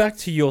 Anyway, back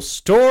to your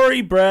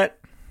story, Brett.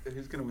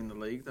 Who's going to win the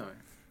league, though?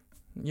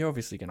 You're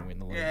obviously going to win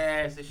the league.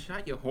 Yeah, so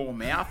shut your whore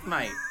mouth,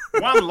 mate.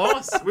 One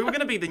loss. We were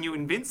going to be the new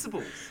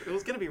Invincibles. It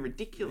was going to be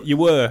ridiculous. You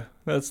were.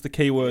 That's the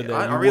key word there.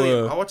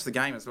 I watched the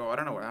game as well. I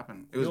don't know what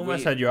happened. It was You almost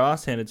weird. had your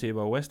ass handed to you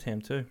by West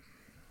Ham too.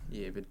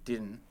 Yeah, but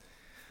didn't.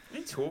 What are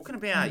you talking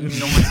about,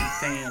 United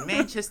fan?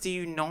 Manchester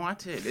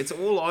United. It's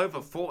all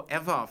over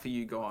forever for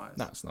you guys.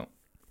 No, it's not.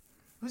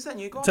 Who's that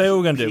new guy? Tell you what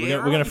we're going to do. Piero?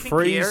 We're going You to think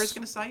freeze. Piero's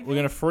gonna save We're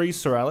going to freeze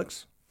Sir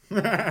Alex, him?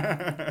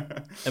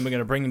 and we're going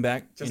to bring him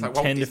back Just in like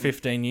Walt 10 to Disney.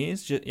 15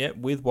 years.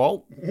 With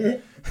Walt.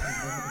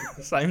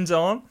 Same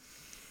time.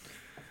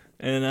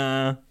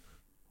 And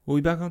we'll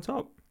be back on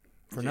top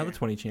for another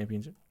 20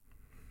 championship.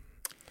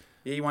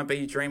 Yeah, you won't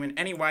be dreaming.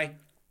 Anyway,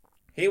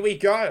 here we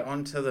go.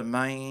 On to the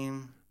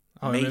main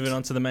Oh, meat. we're moving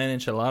on to the main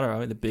enchilada, are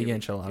we? The big Here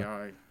we enchilada.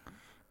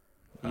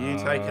 go. You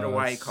take it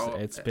away, Cole.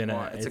 It's been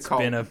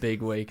cold. a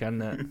big week,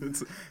 hasn't it?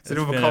 It's a bit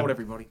of a been cold,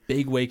 everybody.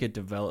 Big week of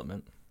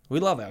development. We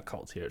love our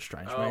cults here at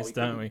Strange Mates,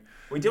 don't we?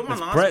 We did one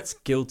It's last Brett's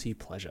guilty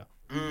pleasure.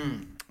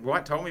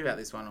 White told me about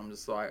this one. I'm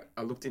just like,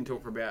 I looked into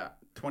it for about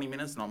 20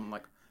 minutes and I'm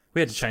like, We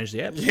had to change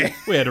the app. Yeah.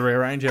 We had to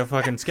rearrange our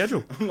fucking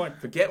schedule. I'm like,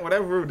 forget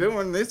whatever we were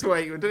doing this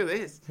week, we'll do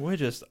this. We're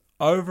just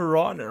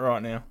overwriting it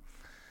right now.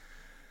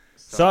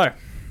 So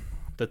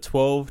the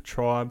 12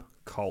 tribe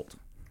cult.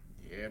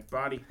 Yeah,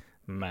 buddy.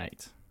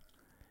 Mate.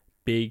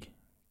 Big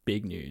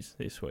news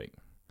this week.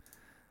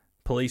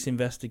 Police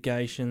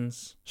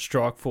investigations,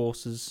 strike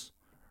forces,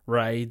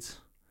 raids.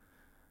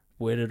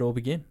 Where did it all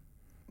begin?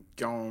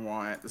 Going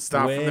Wyatt. The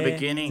start from the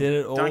beginning.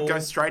 Don't go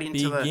straight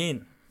into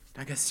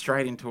Don't go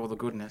straight into all the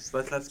goodness.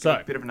 Let's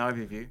get a bit of an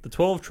overview. The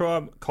 12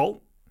 tribe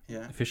cult,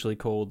 yeah, officially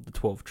called the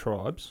 12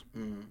 tribes.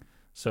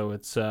 So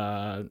it's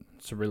a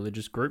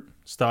religious group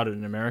started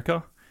in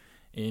America,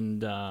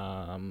 and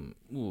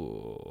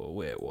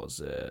where was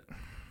it?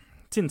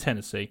 It's in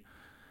Tennessee,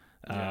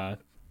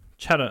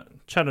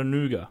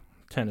 Chattanooga,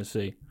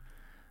 Tennessee.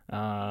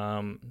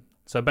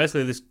 So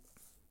basically, this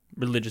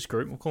religious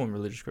group, we'll call them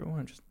religious group.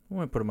 We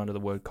won't put them under the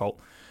word cult.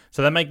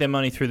 So they make their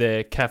money through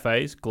their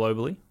cafes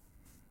globally.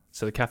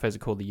 So the cafes are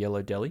called the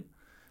Yellow Deli,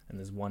 and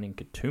there's one in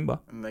Katoomba.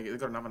 And they've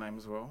got another name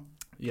as well.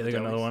 Yeah, they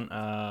got another one.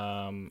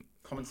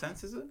 Common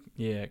Sense, is it?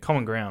 Yeah,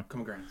 Common Ground.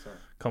 Sorry.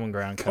 Common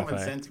Ground Common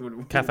Cafe. Sense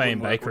Cafe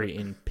and Bakery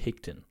in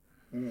Picton.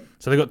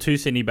 So they've got 2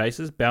 Sydney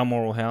bases,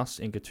 Balmoral House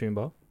in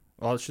Katoomba.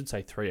 Well, I should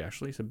say 3,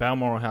 actually. So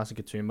Balmoral House in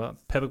Katoomba,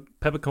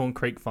 Peppercorn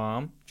Creek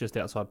Farm, just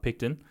outside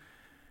Picton,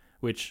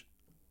 which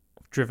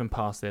I've driven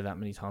past there that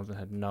many times and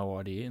had no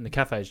idea. And the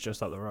cafe is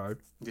just up the road.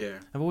 Yeah.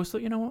 I've always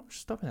thought, you know what,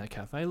 just stop in that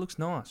cafe. It looks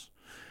nice.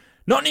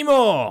 Not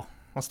anymore!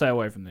 I'll stay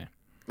away from there.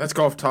 Let's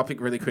go off topic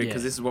really quick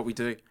because this is what we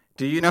do.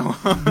 Do you know?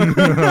 Right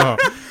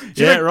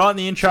in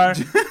the intro.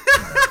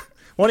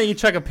 Why don't you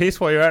chuck a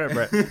piss while you're at it,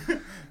 Brett?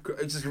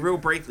 Just real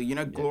briefly, you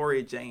know,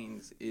 Gloria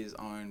Jean's is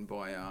owned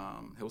by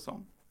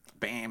Hillsong.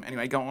 Bam.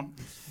 Anyway, go on.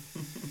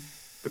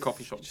 The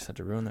coffee shop. You just had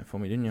to ruin that for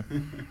me, didn't you?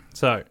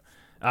 So,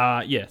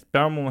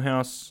 Balmoral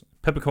House,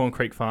 Peppercorn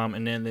Creek Farm,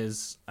 and then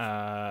there's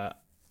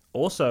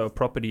also a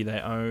property they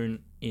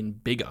own in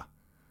Biggar.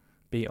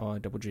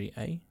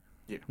 Bigga.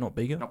 Yeah. Not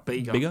Biggar. Not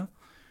Biggar. Biggar.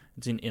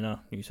 It's in inner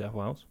New South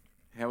Wales.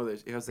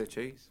 How's their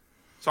cheese?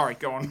 Sorry,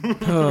 go on.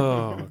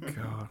 Oh,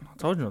 God. I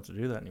told you not to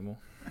do that anymore.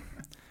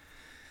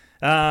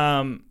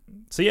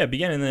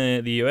 Began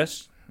in the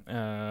US,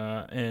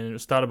 and it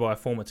was started by a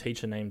former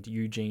teacher named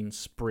Eugene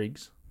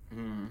Spriggs.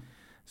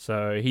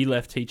 So he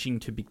left teaching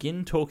to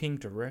begin talking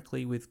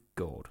directly with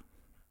God.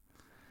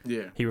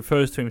 Yeah. He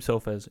refers to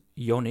himself as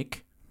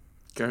Yonick.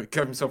 Gave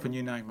himself a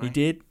new name, mate. He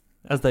did,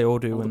 as they all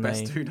do when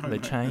they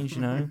change,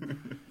 you know.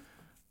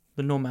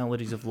 The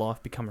normalities of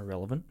life become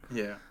irrelevant.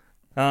 Yeah.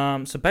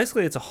 So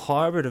basically it's a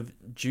hybrid of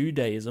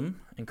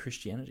Judaism and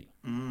Christianity.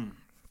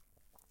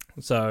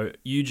 So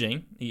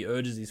Eugene, he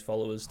urges his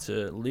followers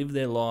to live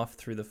their life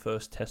through the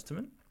First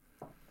Testament.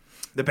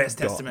 The best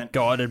testament.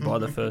 Guided by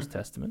the First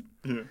Testament.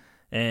 Yeah.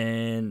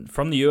 And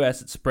from the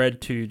US, it spread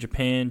to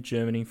Japan,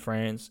 Germany,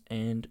 France,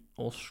 and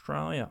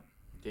Australia.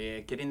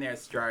 Yeah, get in there,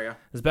 Australia.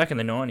 It was back in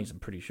the 90s, I'm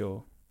pretty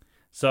sure.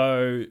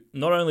 So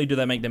not only do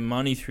they make their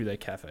money through their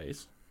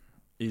cafes,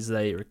 is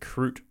they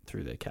recruit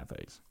through their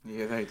cafes.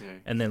 Yeah, they do.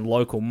 And then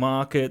local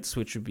markets,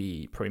 which would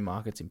be probably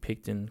markets in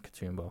Picton,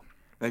 Katoomba.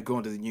 They've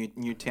gone to the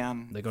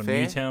Newtown They go to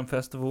Newtown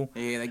Festival.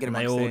 Yeah, they get them.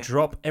 They all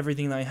drop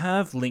everything they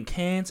have, link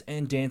hands,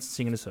 and dance and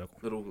sing in a circle.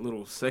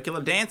 Little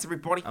circular dance,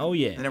 everybody. Oh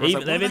yeah,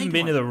 they've even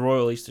been to the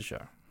Royal Easter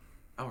Show.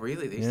 Oh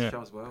really? The Easter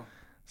Show as well.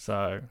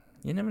 So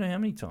you never know how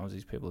many times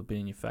these people have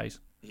been in your face.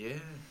 Yeah.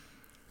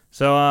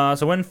 So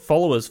when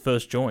followers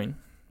first join,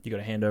 you got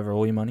to hand over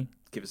all your money.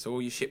 Give us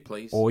all your shit,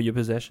 please. All your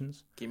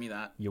possessions. Give me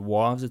that. Your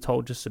wives are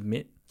told to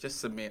submit. Just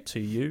submit to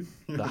you,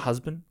 the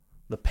husband,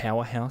 the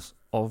powerhouse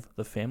of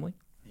the family.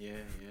 Yeah.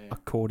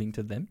 According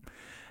to them.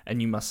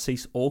 And you must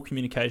cease all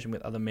communication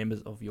with other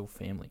members of your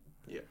family.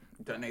 Yeah.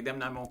 Don't need them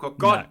no more.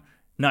 God.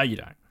 No, you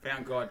don't.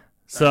 Found God.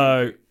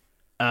 So,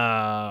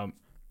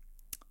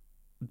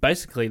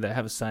 basically, they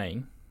have a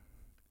saying.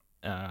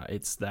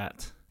 It's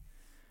that...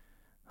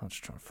 I'm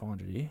just trying to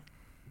find it here.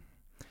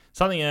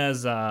 Something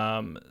as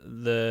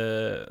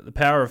the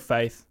power of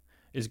faith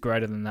is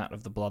greater than that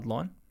of the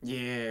bloodline.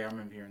 Yeah, I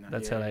remember hearing that.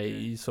 That's how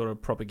they sort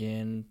of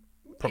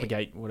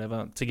propagate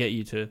whatever to get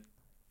you to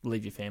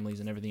leave your families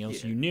and everything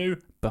else you knew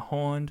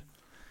behind.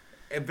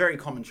 A very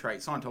common trait.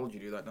 Scientology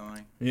do that, don't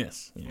they?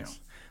 Yes. Yeah.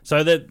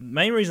 So the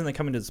main reason they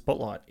come into the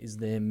spotlight is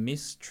their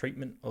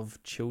mistreatment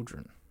of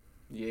children.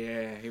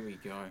 Yeah, here we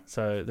go.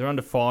 So they're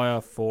under fire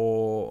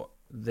for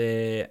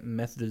their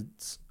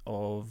methods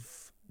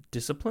of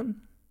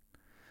discipline.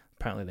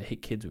 Apparently they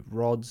hit kids with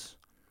rods,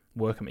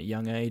 work them at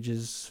young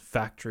ages,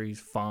 factories,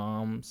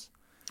 farms.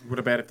 What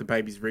about if the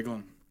baby's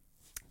wriggling?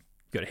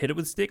 You got to hit it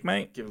with a stick,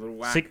 mate. Give it a little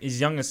whack.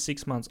 As young as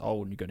 6 months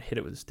old, you got to hit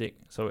it with a stick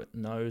so it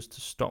knows to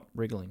stop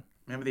wriggling.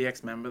 Remember the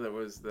ex-member that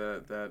was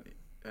the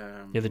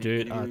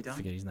dude. I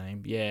forget his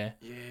name. Yeah.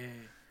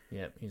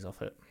 Yeah, he's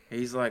off it.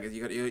 He's like,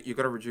 you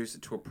got to reduce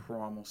it to a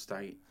primal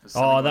state.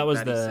 Oh, that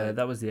was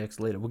the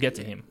ex-leader. We'll get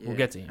to him. Yeah. We'll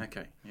get to him.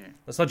 Okay. Yeah.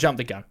 Let's not jump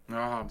the gun. Oh,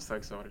 I'm so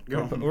excited.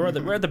 Go on. We're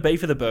at the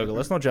beef of the burger.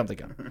 Let's not jump the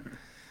gun.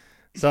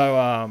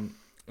 So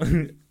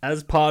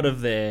as part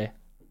of their,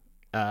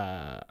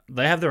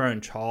 they have their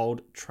own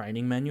child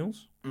training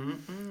manuals,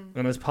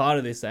 and as part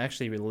of this, they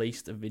actually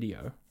released a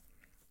video.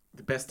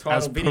 The best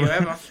title video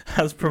ever.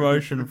 As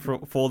promotion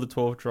for the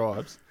 12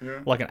 tribes,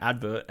 Yeah. like an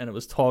advert, and it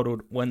was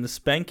titled, "When the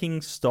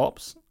spanking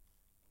stops,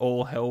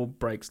 all hell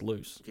breaks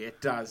loose." Yeah,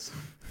 it does.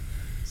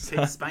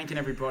 Keep spanking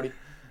everybody.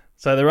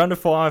 So they're under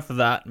fire for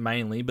that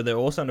mainly, but they're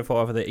also under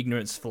fire for their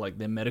ignorance for like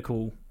their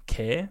medical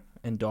care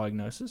and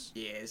diagnosis.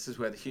 Yeah, this is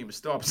where the humour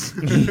stops.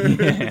 Yeah.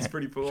 It's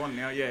pretty full on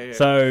now. Yeah.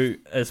 So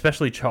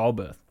especially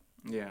childbirth.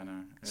 Yeah, I know.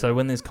 Yeah. So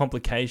when there's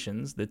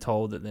complications, they're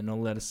told that they're not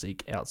allowed to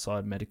seek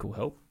outside medical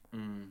help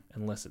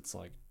unless it's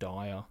like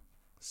dire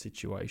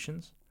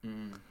situations.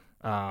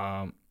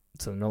 So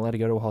they're not allowed to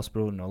go to a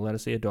hospital, not allowed to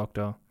see a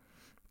doctor.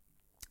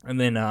 And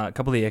then a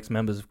couple of the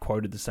ex-members have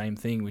quoted the same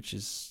thing, which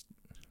is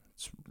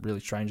it's really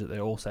strange that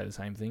they all say the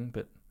same thing.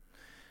 But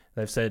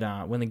they've said,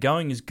 when the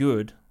going is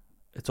good,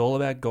 it's all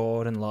about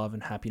God and love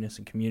and happiness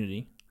and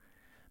community.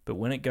 But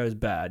when it goes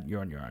bad,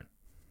 you're on your own.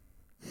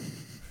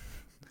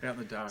 Out in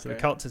the dark. So the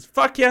cult says,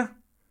 fuck you.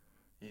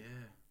 Yeah.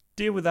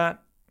 Deal with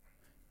that.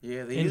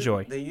 Yeah,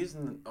 Enjoy. They're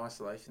using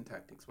isolation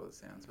tactics by the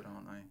sounds of it,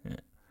 aren't they? Yeah.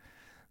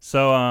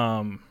 So,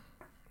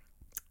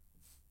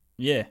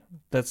 yeah,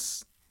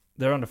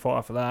 they're under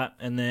fire for that.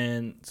 And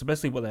then, so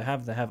basically what they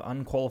have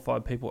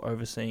unqualified people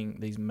overseeing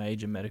these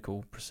major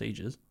medical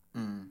procedures.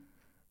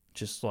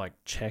 Just like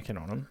checking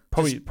on them.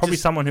 Probably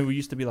someone who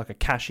used to be like a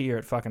cashier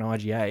at fucking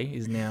IGA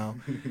is now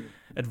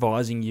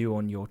advising you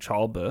on your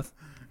childbirth.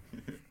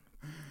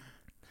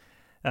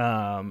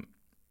 Yeah,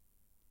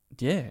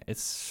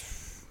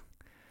 it's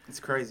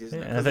crazy, isn't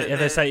it? And if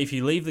they say if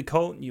you leave the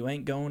cult, you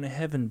ain't going to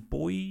heaven,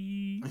 boy.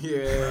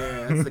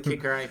 Yeah, that's the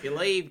kicker. If you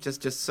leave,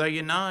 just so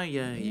you know,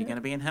 you're going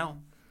to be in hell.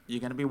 You're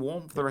going to be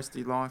warm for the rest of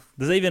your life.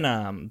 There's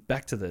even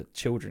back to the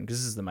children, because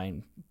this is the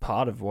main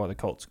part of why the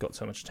cult's got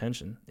so much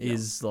attention.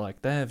 Is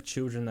like they have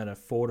children that are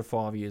 4 to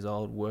 5 years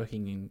old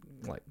working in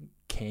like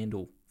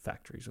candle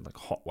factories with like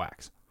hot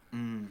wax. So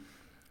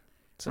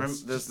remember,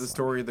 there's the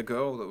story of the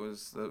girl that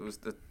was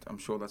I'm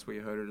sure that's where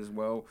you heard it as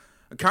well.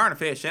 A current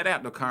affair. Shout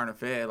out to Current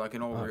Affair. Like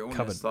in all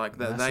realness, like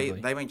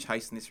they've been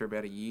chasing this for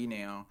about a year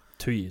now.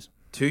 2 years.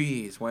 2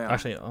 years. Wow.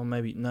 Actually,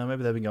 maybe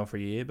they've been going for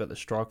a year. But the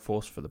strike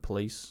force for the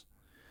police,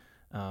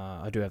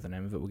 I do have the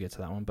name of it. We'll get to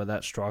that one. But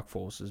that strike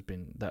force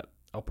that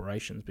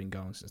operation's been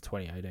going since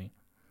 2018.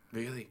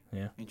 Really?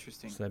 Yeah.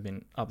 Interesting. So they've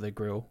been up their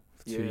grill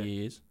for 2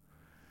 years.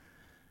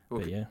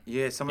 Well, but yeah.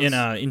 Yeah.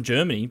 In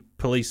Germany,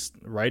 police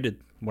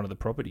raided one of the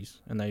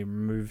properties and they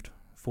removed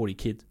 40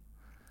 kids.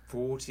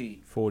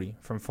 40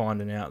 from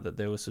finding out that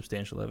there was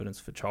substantial evidence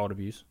for child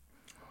abuse.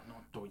 Oh,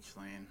 not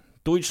Deutschland.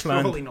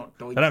 Surely not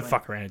Deutschland. They don't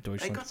fuck around in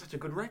Deutschland. They got such a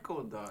good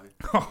record though.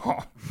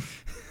 Why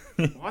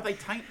are they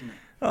tainting it?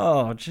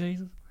 Oh,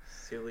 Jesus.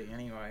 Silly.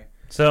 Anyway.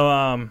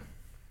 So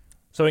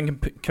in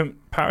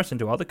comparison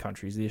to other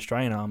countries, the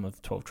Australian arm of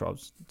 12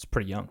 tribes, it's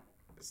pretty young.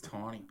 It's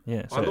tiny.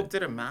 Yeah. I looked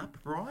at a map,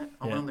 right?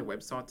 I went on their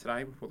website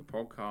today before the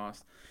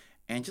podcast,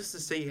 and just to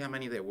see how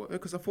many there were,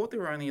 because I thought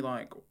there were only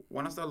like,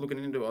 when I started looking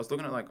into it, I was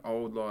looking at like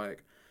old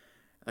like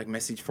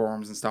message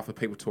forums and stuff with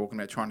people talking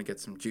about trying to get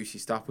some juicy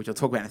stuff, which I'll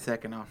talk about in a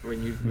second after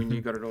when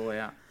you got it all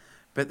out.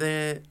 But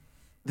there's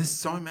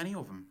so many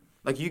of them.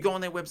 Like you go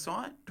on their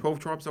website,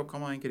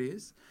 12tribes.com I think it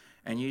is,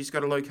 and you just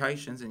go to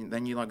locations and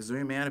then you like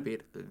zoom out a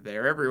bit.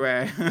 They're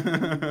everywhere.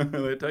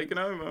 They're taking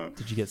over.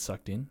 Did you get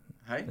sucked in?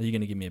 Hey? Are you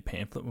going to give me a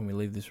pamphlet when we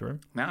leave this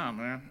room? No,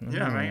 man.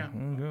 Yeah,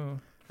 man.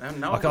 I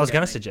was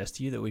going to suggest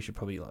to you that we should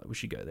go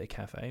to their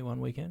cafe one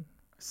weekend.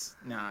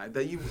 No,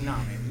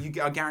 man.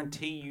 I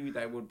guarantee you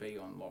they would be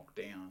on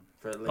lockdown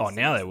for at least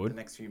the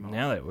next few months.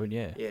 Now they would,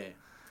 yeah. Yeah.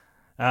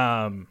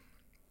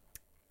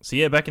 So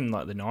yeah, back in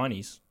like the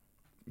 90s,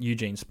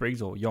 Eugene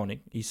Spriggs or Yonick,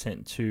 he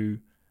sent 2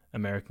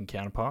 American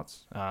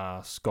counterparts,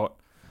 Scott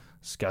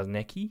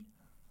Skarnecki,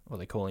 or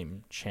they call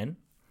him Shen.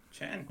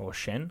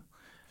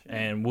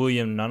 And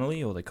William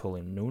Nunnally, or they call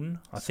him Nun.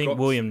 I think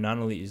William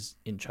Nunnally is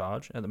in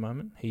charge at the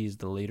moment. He's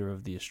the leader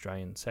of the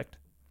Australian Sect.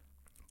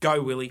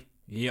 Go, Willie.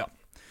 Yep.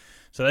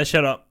 So they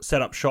set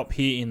up shop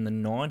here in the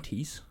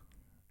 90s.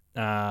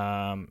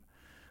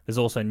 There's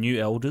also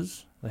new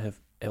elders. They have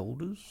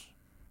elders.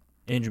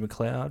 Andrew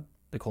McLeod,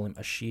 they call him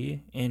Ashir.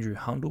 Andrew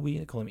Hundleby,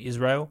 they call him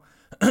Israel.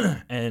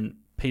 And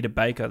Peter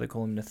Baker, they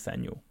call him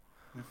Nathaniel.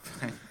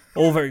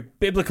 All very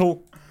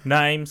biblical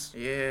names.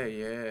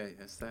 Yeah,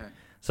 that's that.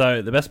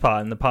 So the best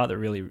part, and the part that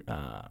really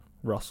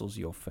rustles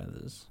your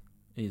feathers,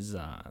 is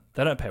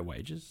they don't pay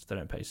wages, they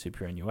don't pay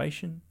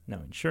superannuation, no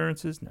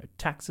insurances, no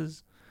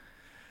taxes,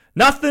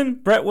 nothing.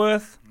 Brett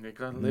You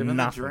gotta live in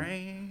the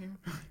dream.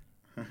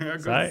 How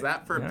good is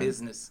that for a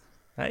business?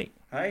 Hey,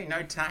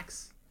 no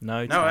tax,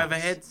 no tax.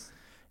 Overheads.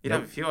 You'd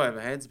have a few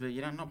overheads, but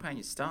you're not paying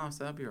your staff,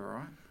 so that'll be all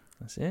right.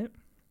 That's it.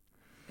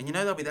 And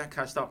they'll be that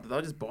cashed up that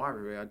they'll just buy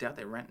everywhere. I doubt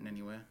they're renting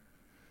anywhere.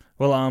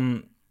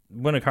 Well,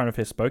 when a current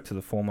affair spoke to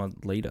the former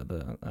leader,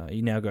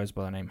 he now goes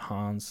by the name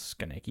Hans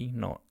Skarnecki,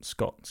 not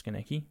Scott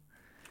Skarnecki.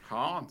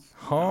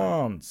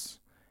 Hans.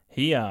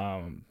 He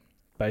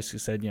basically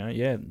said,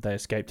 they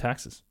escaped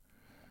taxes.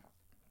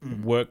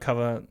 Work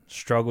cover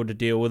struggled to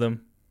deal with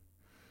him.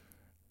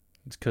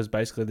 It's because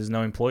basically there's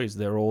no employees.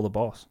 They're all the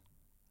boss.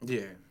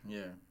 Yeah.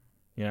 You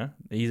know,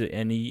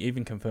 and he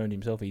even confirmed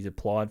himself he's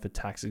applied for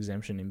tax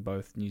exemption in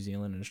both New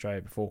Zealand and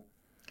Australia before.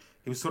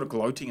 He was sort of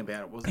gloating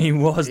about it, wasn't he? He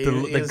was. The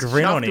was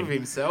grin on him. With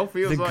himself.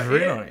 He was the like,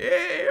 grin yeah, on him.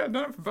 yeah, I've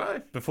done it for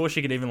both. Before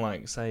she could even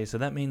like say, so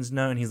that means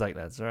no, and he's like,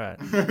 that's right.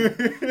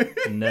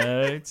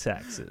 No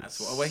taxes. That's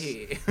why we're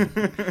here.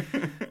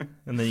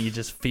 And then you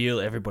just feel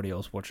everybody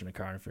else watching a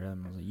current affair.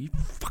 And I was like, you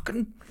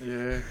fucking...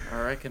 Yeah,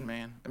 I reckon,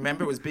 man.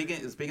 Remember, it was big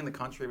in the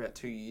country about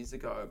 2 years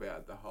ago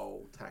about the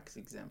whole tax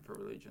exempt for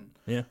religion.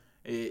 Yeah.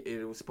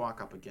 It will spike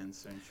up again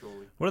soon,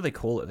 surely. What do they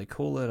call it? They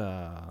call it,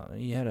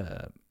 he had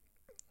a...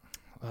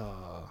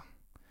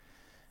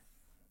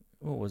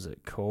 what was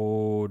it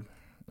called?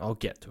 I'll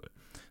get to it.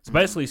 So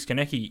basically,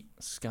 Skarnecki,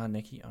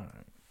 I don't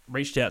know,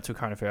 reached out to a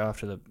current affair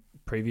after the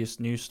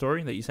previous news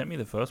story that you sent me,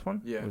 the first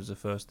one. Yeah. It was the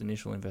first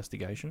initial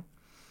investigation.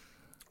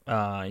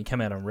 He came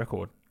out on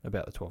record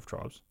about the 12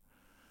 tribes.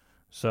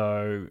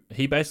 So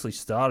he basically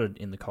started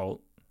in the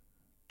cult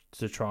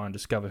to try and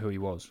discover who he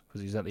was,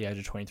 because he's at the age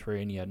of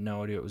 23 and he had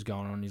no idea what was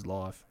going on in his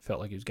life. Felt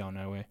like he was going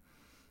nowhere.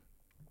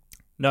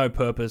 No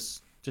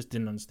purpose. Just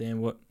didn't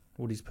understand what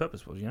his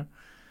purpose was, you know?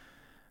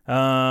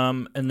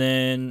 And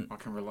then... I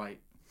can relate.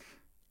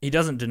 He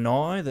doesn't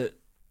deny that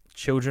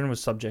children were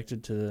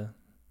subjected to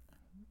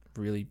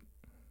really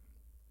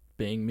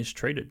being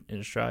mistreated in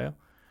Australia.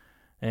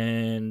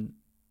 And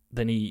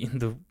then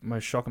the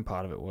most shocking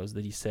part of it was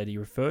that he said he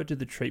referred to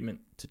the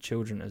treatment to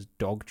children as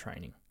dog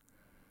training.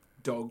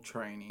 Dog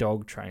training.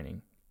 Dog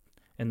training.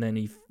 And then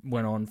he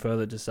went on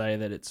further to say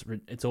that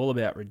it's all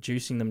about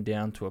reducing them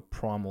down to a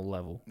primal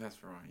level.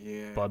 That's right,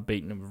 yeah. By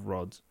beating them with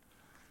rods.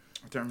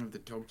 I don't remember the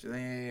dog.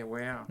 Yeah,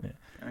 wow. Yeah.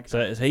 Okay.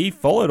 So he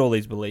followed all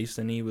these beliefs,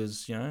 and he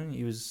was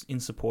in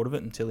support of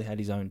it until he had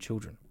his own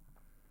children.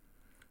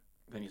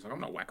 Then he's like, I'm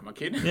not whacking my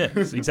kid. Yeah,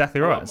 that's exactly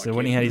right. So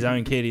when he kid. had his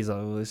own kid, he's like,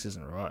 well, this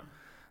isn't right.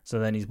 So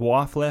then his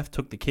wife left,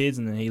 took the kids,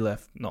 and then he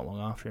left not long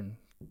after in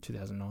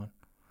 2009.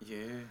 Yeah.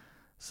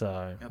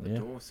 So, out the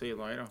door. See you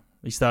later.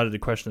 He started to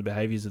question the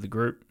behaviours of the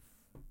group,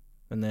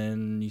 and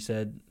then he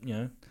said,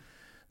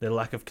 their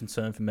lack of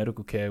concern for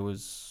medical care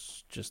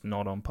was just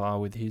not on par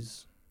with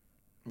his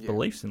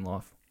beliefs in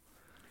life.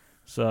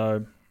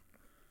 So,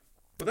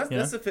 well,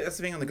 that's the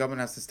thing, and the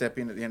government has to step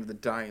in at the end of the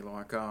day.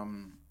 Like,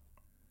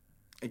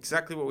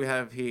 exactly what we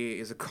have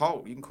here is a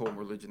cult. You can call them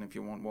religion if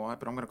you want, why?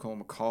 But I'm going to call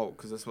them a cult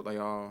because that's what they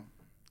are.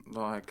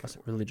 Like, that's a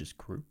religious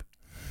group.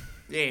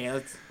 Yeah,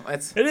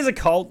 let's. It is a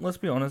cult. Let's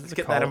be honest. Let's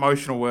get that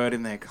emotional word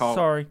in there, cult.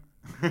 Sorry,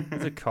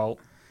 it's a cult.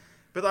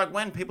 But like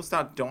when people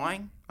start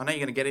dying, I know you're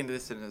going to get into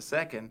this in a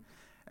second,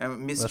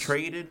 and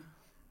mistreated.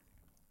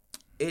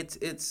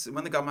 It's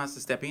when the government has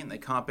to step in. They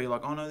can't be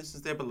like, oh no, this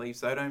is their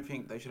beliefs. They don't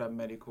think they should have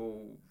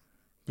medical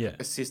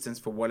assistance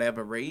for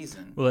whatever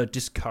reason. Well, they're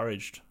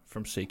discouraged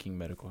from seeking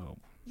medical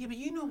help. Yeah, but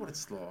you know what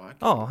it's like.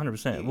 Oh,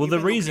 100%. Well, the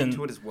reason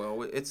into it as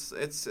well, it's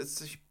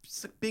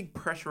a big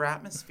pressure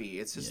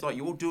atmosphere. It's just like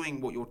you're doing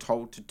what you're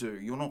told to do.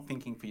 You're not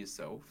thinking for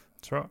yourself.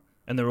 That's right.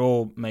 And they're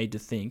all made to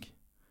think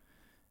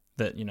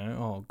that,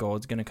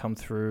 God's going to come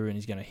through and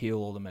he's going to heal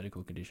all the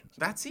medical conditions.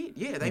 That's it.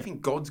 Yeah, they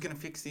think God's going to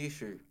fix the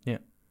issue. Yeah.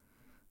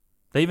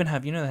 They even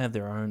have, they have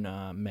their own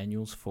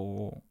manuals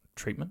for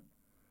treatment.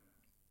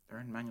 Their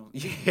own manuals?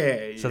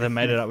 Yeah. So they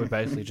made it up with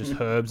basically just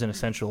herbs and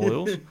essential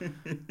oils.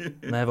 And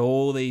they have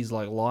all these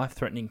like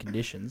life-threatening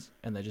conditions,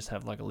 and they just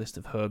have like a list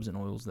of herbs and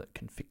oils that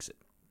can fix it,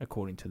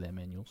 according to their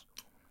manuals.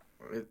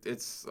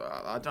 It's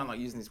I don't like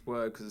using this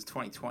word because it's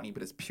 2020,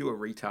 but it's pure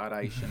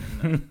retardation.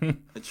 Isn't it?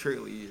 It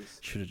truly is.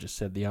 Should have just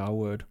said the R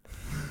word.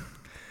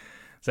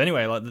 So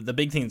anyway, like the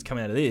big thing that's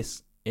coming out of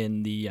this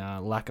in the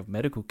lack of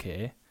medical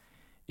care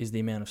is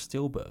the amount of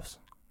stillbirths.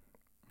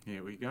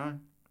 Here we go.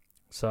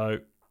 So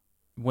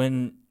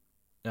when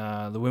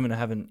the women are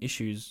having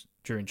issues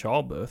during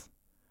childbirth,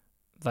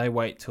 they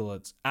wait till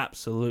it's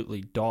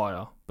absolutely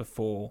dire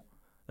before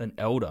an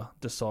elder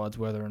decides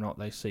whether or not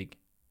they seek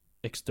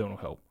external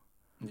help.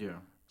 Yeah.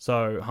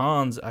 So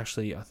Hans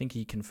actually, I think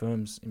he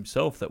confirms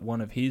himself that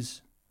one of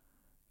his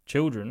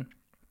children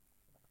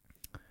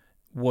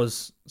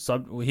was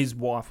his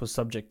wife was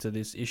subject to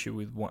this issue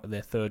with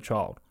their third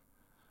child.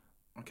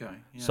 Okay.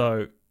 Yeah.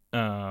 So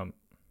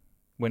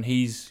when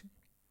he's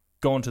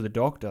gone to the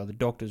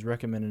doctor's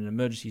recommended an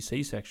emergency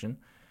C-section,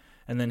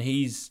 and then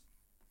he's,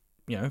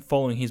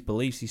 following his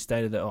beliefs, he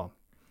stated that,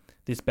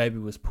 this baby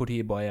was put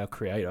here by our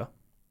creator,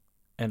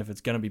 and if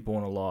it's going to be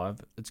born alive,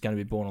 it's going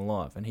to be born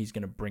alive, and he's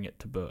going to bring it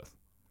to birth.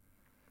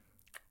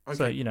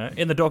 Okay. So,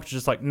 and the doctor's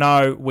just like,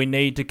 no, we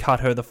need to cut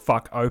her the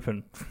fuck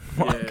open.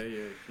 Yeah.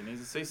 She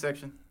needs a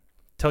C-section.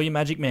 Tell your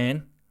magic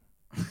man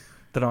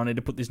that I need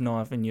to put this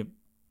knife in your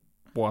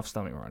wife's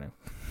stomach right now.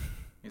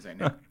 He's like,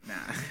 nah.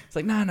 It's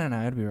like, no,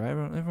 it'll be right.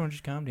 Everyone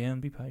just calm down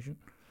and be patient.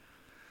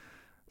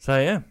 So,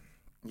 yeah.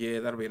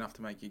 Yeah, that'll be enough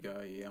to make you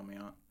go, yeah, I'm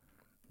out.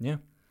 Yeah.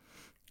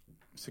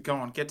 So go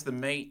on, get to the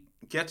meat.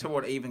 Get to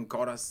what even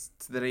got us,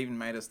 that even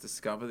made us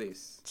discover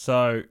this.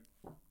 So,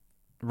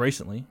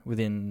 recently,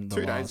 within the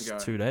 2 last days ago.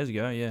 2 days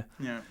ago, yeah.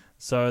 Yeah.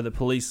 So the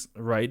police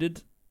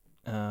raided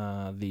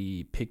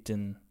the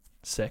Picton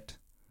Sect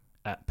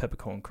at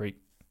Peppercorn Creek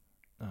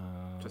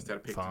Just out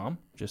of Picton. farm,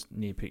 just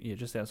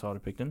outside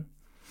of Picton,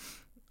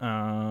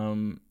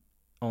 on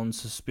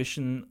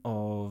suspicion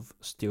of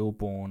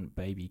stillborn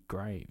baby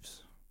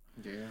graves.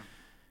 Yeah.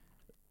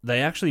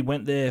 They actually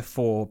went there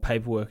for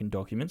paperwork and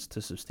documents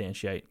to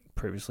substantiate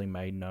previously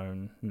made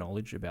known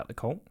knowledge about the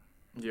cult.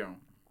 Yeah.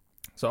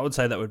 So I would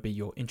say that would be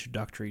your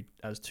introductory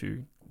as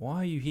to why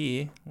are you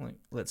here? Like,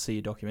 let's see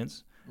your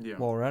documents. Yeah.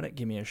 While we're at it,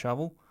 give me a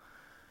shovel.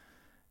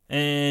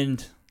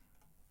 And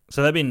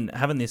so they've been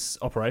having this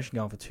operation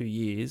going for 2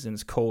 years, and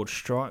it's called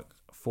Strike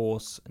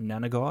Force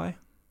Nanagai.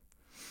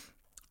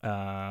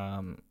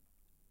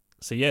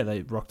 So yeah,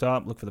 they rocked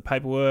up, looked for the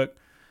paperwork.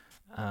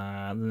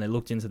 Then they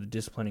looked into the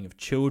disciplining of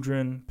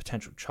children,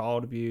 potential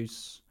child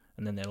abuse,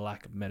 and then their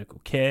lack of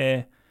medical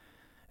care.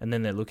 And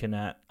then they're looking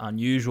at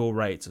unusual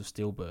rates of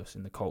stillbirths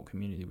in the cult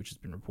community, which has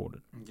been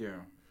reported.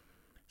 Yeah.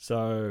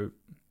 So,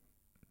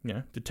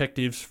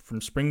 detectives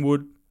from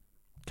Springwood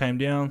came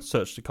down,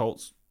 searched the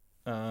cult's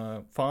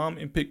farm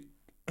in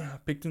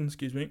Picton,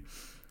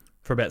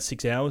 for about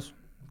 6 hours,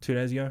 2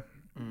 days ago.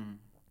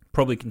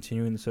 Probably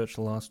continuing the search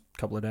the last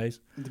couple of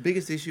days. The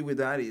biggest issue with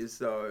that is,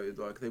 though,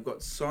 like, they've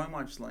got so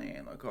much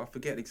land. Like, I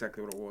forget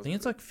exactly what it was. I think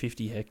it's like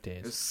 50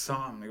 hectares.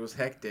 It was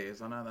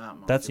hectares. I know that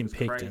much. That's in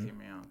Picton.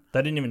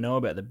 They didn't even know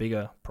about the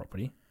bigger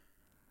property.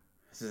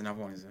 This is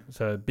another one, is it?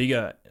 So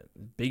bigger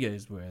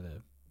is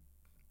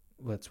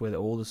where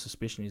all the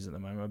suspicion is at the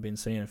moment. I've been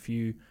seeing a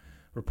few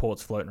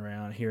reports floating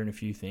around, hearing a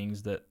few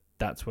things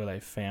that's where they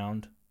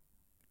found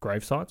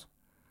grave sites.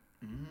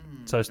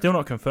 So still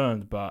not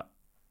confirmed, but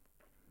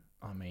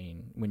I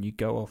mean, when you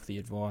go off the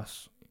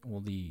advice or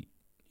the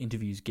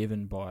interviews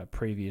given by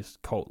previous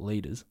cult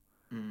leaders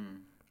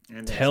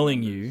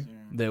telling you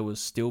there was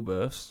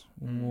stillbirths,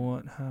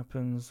 what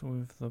happens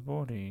with the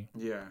body?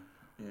 Yeah,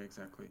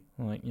 exactly.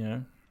 Like,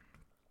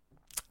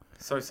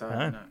 So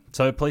sad, isn't it?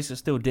 So police are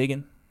still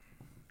digging.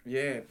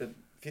 Yeah, but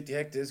 50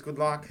 hectares, good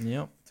luck.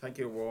 Yep. Take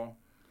you a while.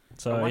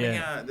 So,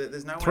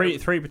 there's no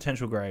three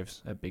potential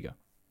graves at Bigger.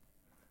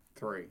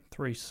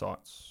 Three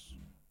sites.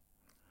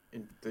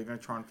 They're going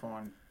to try and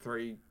find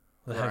three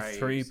They graves. have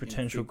 3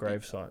 potential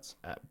grave sites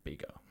at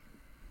Bigger.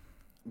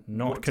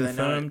 Not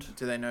confirmed.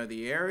 Do they know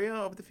the area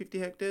of the 50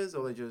 hectares,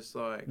 or they just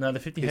like... No, the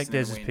 50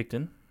 hectares is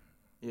Picton.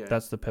 Yeah.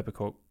 That's the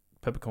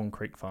Peppercorn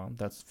Creek farm.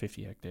 That's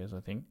 50 hectares,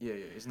 I think. Yeah.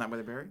 Isn't that where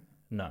they're buried?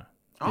 No.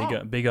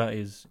 Oh. Bigger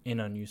is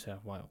inner New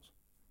South Wales.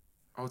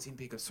 Oh, it's in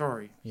Bigger.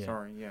 Sorry. Yeah.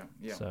 Sorry,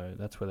 yeah. So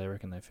that's where they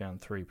reckon they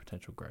found 3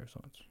 potential grave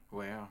sites.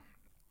 Wow.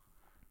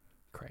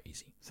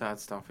 Crazy. Sad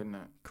stuff, isn't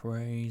it?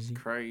 Crazy.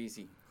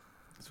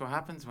 That's what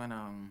happens when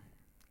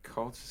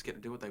cults just get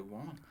to do what they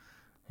want.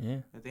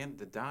 Yeah. At the end of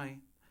the day.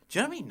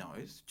 Germany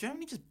knows.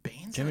 Germany just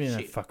bans Germany that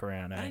don't shit. fuck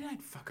around, eh? They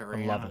don't fuck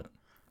around. I love it.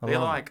 They're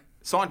like,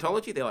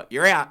 Scientology, they're like,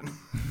 you're out.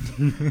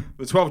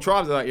 The 12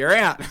 tribes, they're like, you're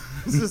out.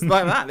 It's just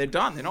like that. They're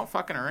done. They're not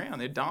fucking around.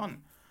 They're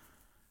done.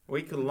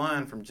 We could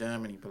learn from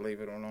Germany, believe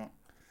it or not.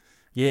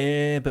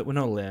 Yeah, but we're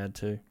not allowed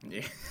to.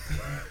 Yeah.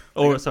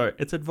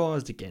 It's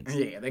advised against.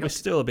 Yeah, we're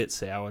still a bit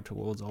sour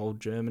towards old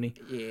Germany.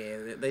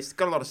 Yeah, they've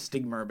got a lot of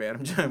stigma about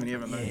them, Germany,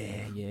 haven't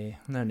they? Yeah.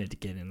 No need to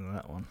get into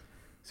that one.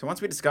 So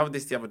once we discovered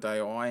this the other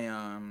day, I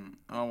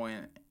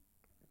wanted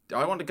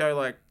to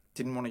go,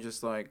 didn't want to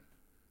just,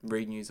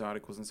 read news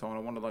articles and so on. I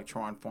wanted to,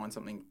 try and find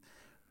something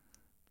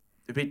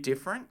a bit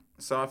different.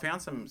 So I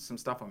found some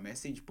stuff on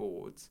message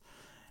boards,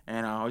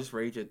 and I'll just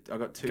read it. I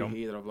got 2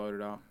 here that I've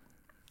loaded up.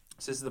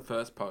 So this is the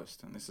first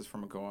post, and this is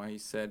from a guy. He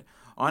said,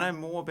 I know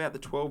more about the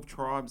 12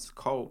 Tribes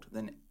cult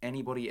than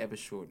anybody ever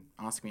should.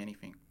 Ask me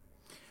anything.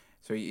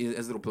 So he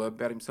has a little blurb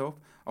about himself.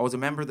 I was a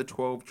member of the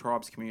 12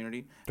 Tribes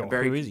community.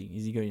 Who is he?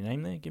 Has he got your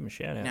name there? Give him a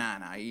shout out.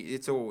 Nah,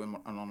 it's all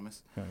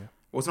anonymous. Oh, yeah.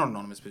 Well, it's not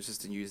anonymous, but it's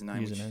just a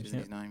username, which is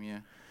his name, yeah.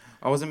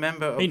 I was a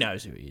member of... He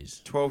knows who he is.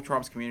 12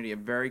 Tribes community, a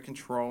very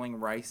controlling,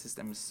 racist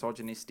and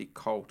misogynistic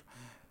cult.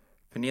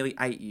 For nearly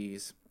 8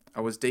 years, I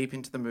was deep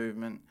into the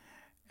movement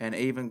and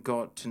even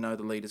got to know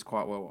the leaders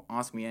quite well.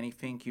 Ask me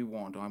anything you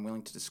want. I'm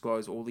willing to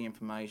disclose all the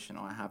information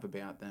I have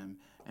about them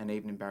and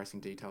even embarrassing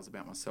details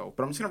about myself.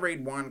 But I'm just going to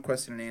read one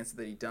question and answer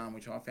that he done,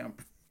 which I found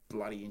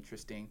bloody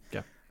interesting.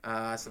 Yeah.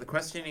 So the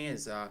question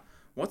is,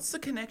 what's the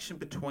connection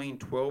between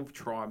 12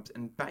 Tribes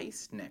and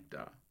Bass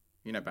Nectar?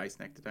 You know Bass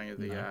Nectar, don't you?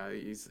 No.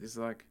 He's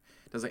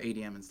does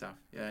EDM and stuff.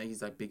 Yeah,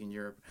 he's big in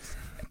Europe.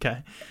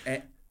 Okay.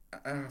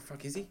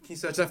 Fuck, is he? Can you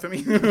search that for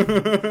me?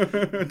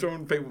 Don't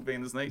want people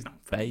being the sneaks. No,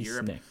 Bass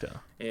Europe. Nectar.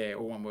 Yeah,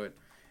 all one word.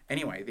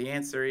 Anyway, the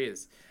answer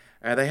is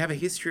they have a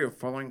history of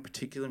following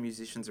particular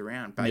musicians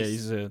around. Yeah,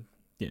 he's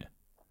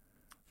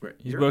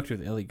worked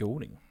with Ellie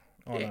Goulding.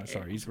 Oh no,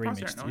 sorry, he's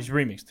remixed. He's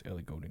remixed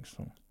Ellie Goulding's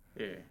song.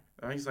 Yeah,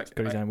 I think he's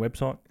got his own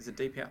website. Is it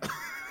Deep House?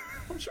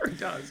 I'm sure he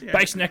does. Yeah.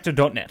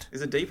 Bassnectar.net.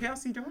 Is it Deep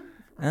House he doing?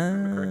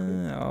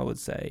 I would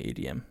say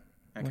EDM.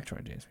 Okay. I'll try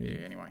and dance with you.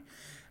 Yeah, anyway.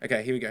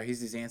 Okay, here we go.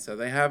 Here's his answer.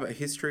 They have a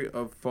history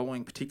of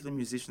following particular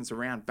musicians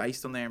around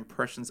based on their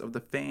impressions of the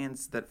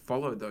fans that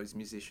follow those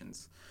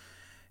musicians.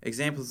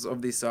 Examples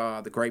of this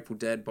are the Grateful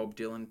Dead, Bob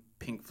Dylan,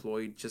 Pink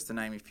Floyd, just to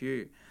name a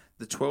few.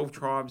 The 12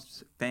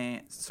 tribes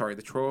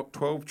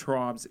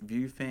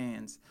view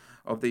fans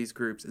of these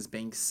groups as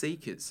being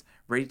seekers,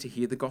 ready to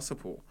hear the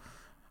gospel.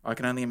 I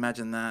can only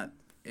imagine that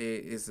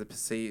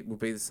will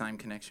be the same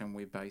connection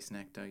with Base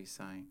Nectar, you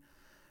say.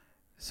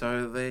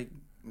 So they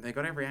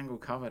got every angle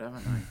covered,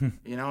 haven't they?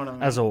 You know what I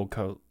mean? As all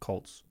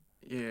cults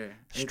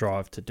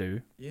strive to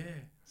do. Yeah.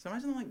 So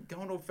imagine like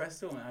going to a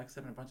festival and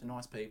accepting a bunch of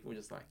nice people,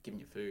 just like giving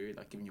you food,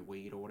 like giving you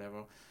weed or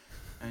whatever,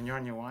 and you're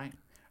on your way.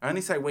 I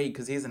only say weed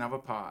because here's another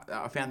part.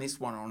 I found this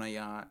one on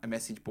a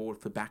message board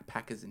for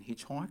backpackers and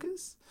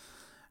hitchhikers.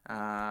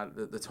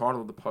 The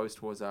title of the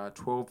post was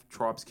 12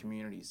 Tribes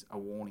Communities, a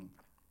Warning.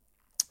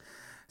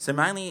 So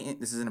mainly,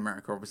 this is in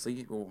America,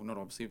 obviously, or not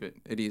obviously, but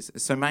it is.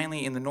 So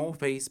mainly in the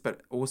Northeast,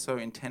 but also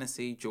in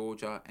Tennessee,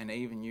 Georgia, and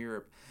even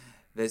Europe,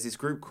 there's this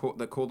group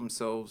that call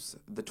themselves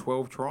the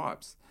 12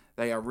 Tribes.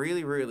 They are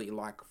really, really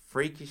like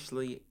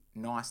freakishly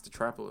nice to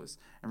travellers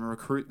and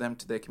recruit them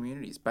to their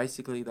communities.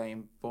 Basically, they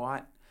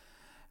invite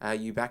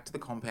you back to the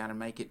compound and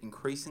make it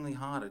increasingly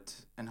harder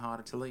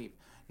to leave.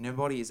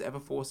 Nobody is ever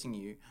forcing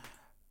you,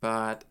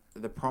 but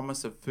the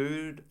promise of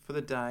food for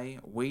the day,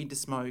 weed to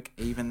smoke,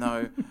 even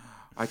though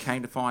I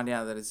came to find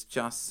out that it's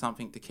just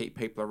something to keep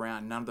people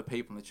around. None of the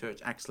people in the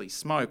church actually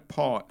smoke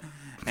pot,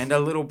 and a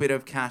little bit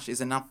of cash is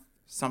enough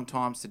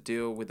sometimes to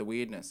deal with the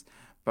weirdness.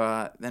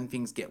 But then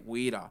things get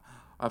weirder.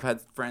 I've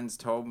had friends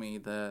told me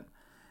that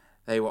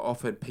they were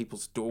offered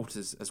people's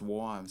daughters as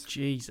wives.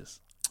 Jesus.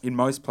 In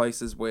most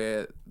places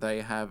where they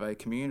have a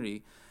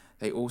community,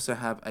 they also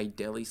have a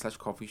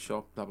deli/coffee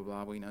shop, blah, blah,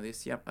 blah. We know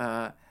this. Yep.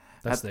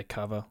 That's their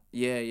cover.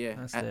 Yeah.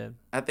 That's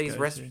at these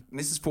restaurants,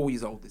 this is 4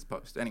 years old, this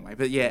post. Anyway,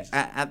 but yeah,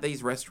 at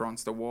these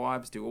restaurants, the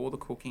wives do all the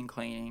cooking,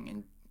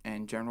 cleaning,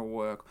 and general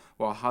work,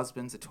 while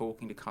husbands are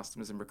talking to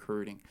customers and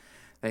recruiting.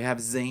 They have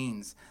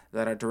zines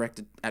that are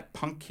directed at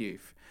punk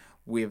youth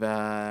with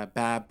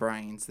Bad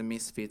Brains, the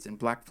Misfits, and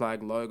Black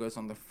Flag logos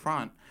on the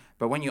front.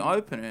 But when you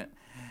open it,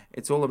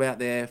 it's all about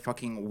their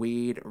fucking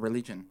weird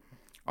religion.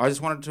 I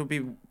just wanted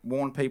to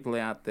warn people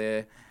out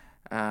there.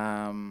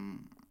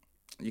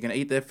 You're going to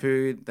eat their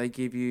food they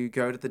give you,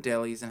 go to the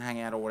delis and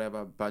hang out or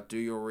whatever, but do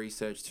your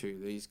research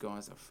too. These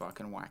guys are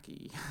fucking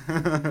wacky.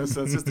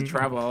 So it's just a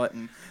travel,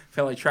 letting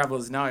fellow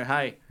travellers know,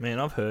 hey. Man,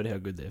 I've heard how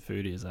good their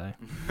food is, eh?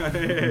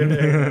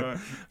 Yeah.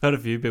 I've had a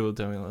few people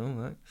tell me, like,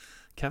 oh, that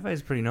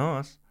cafe's pretty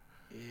nice.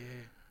 Yeah.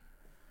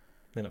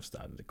 Then I've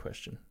started to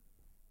question.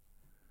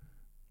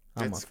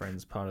 Are my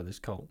friends part of this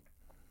cult?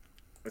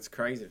 It's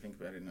crazy to think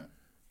about, isn't it?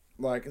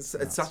 Like, it's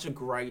such a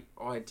great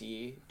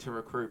idea to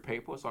recruit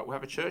people. It's like, we'll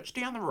have a church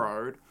down the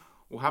road.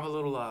 We'll have a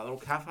little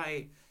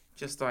cafe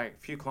just like a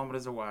few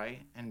kilometres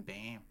away, and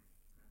bam.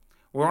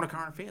 We're on a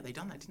current affair. They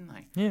done that, didn't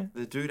they? Yeah.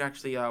 The dude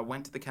actually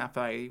went to the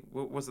cafe.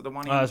 Was it the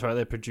one? Oh, that's right.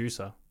 Their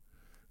producer.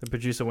 The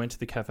producer went to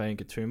the cafe in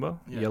Katoomba,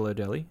 Yellow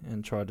Deli,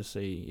 and tried to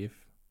see if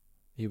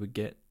he would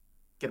get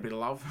a bit of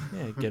love.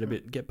 Yeah,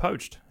 get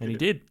poached, and he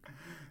did.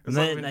 And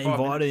then they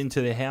invited him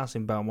to their house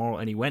in Balmoral,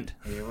 and he went.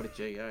 Yeah, what a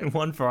G, eh?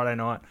 One Friday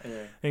night. Yeah.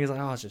 And he was like,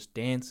 I was just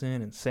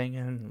dancing and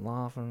singing and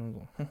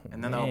laughing.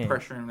 And then they were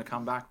pressuring him to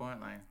come back, weren't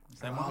they?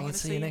 Saying,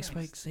 let's see you next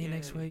week. See you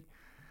next week.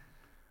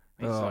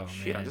 He's like,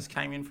 shit, I just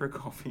came in for a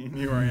coffee, and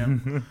here I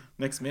am.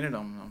 Next minute,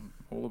 I'm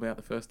all about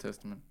the First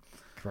Testament.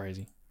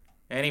 Crazy.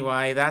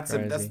 Anyway, that's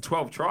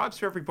 12 tribes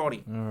for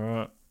everybody. All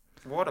right.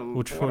 What a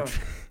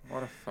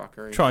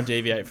fuckery. Try and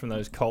deviate from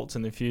those cults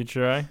in the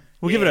future, eh?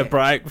 We'll give it a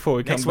break before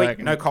we come back.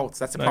 No cults.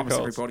 That's a promise,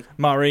 everybody.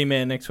 Marie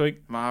Man next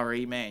week.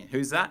 Marie Man.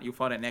 Who's that? You'll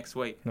find out next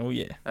week. Oh,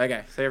 yeah.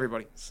 Okay. See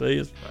everybody. See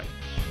you.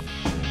 Bye.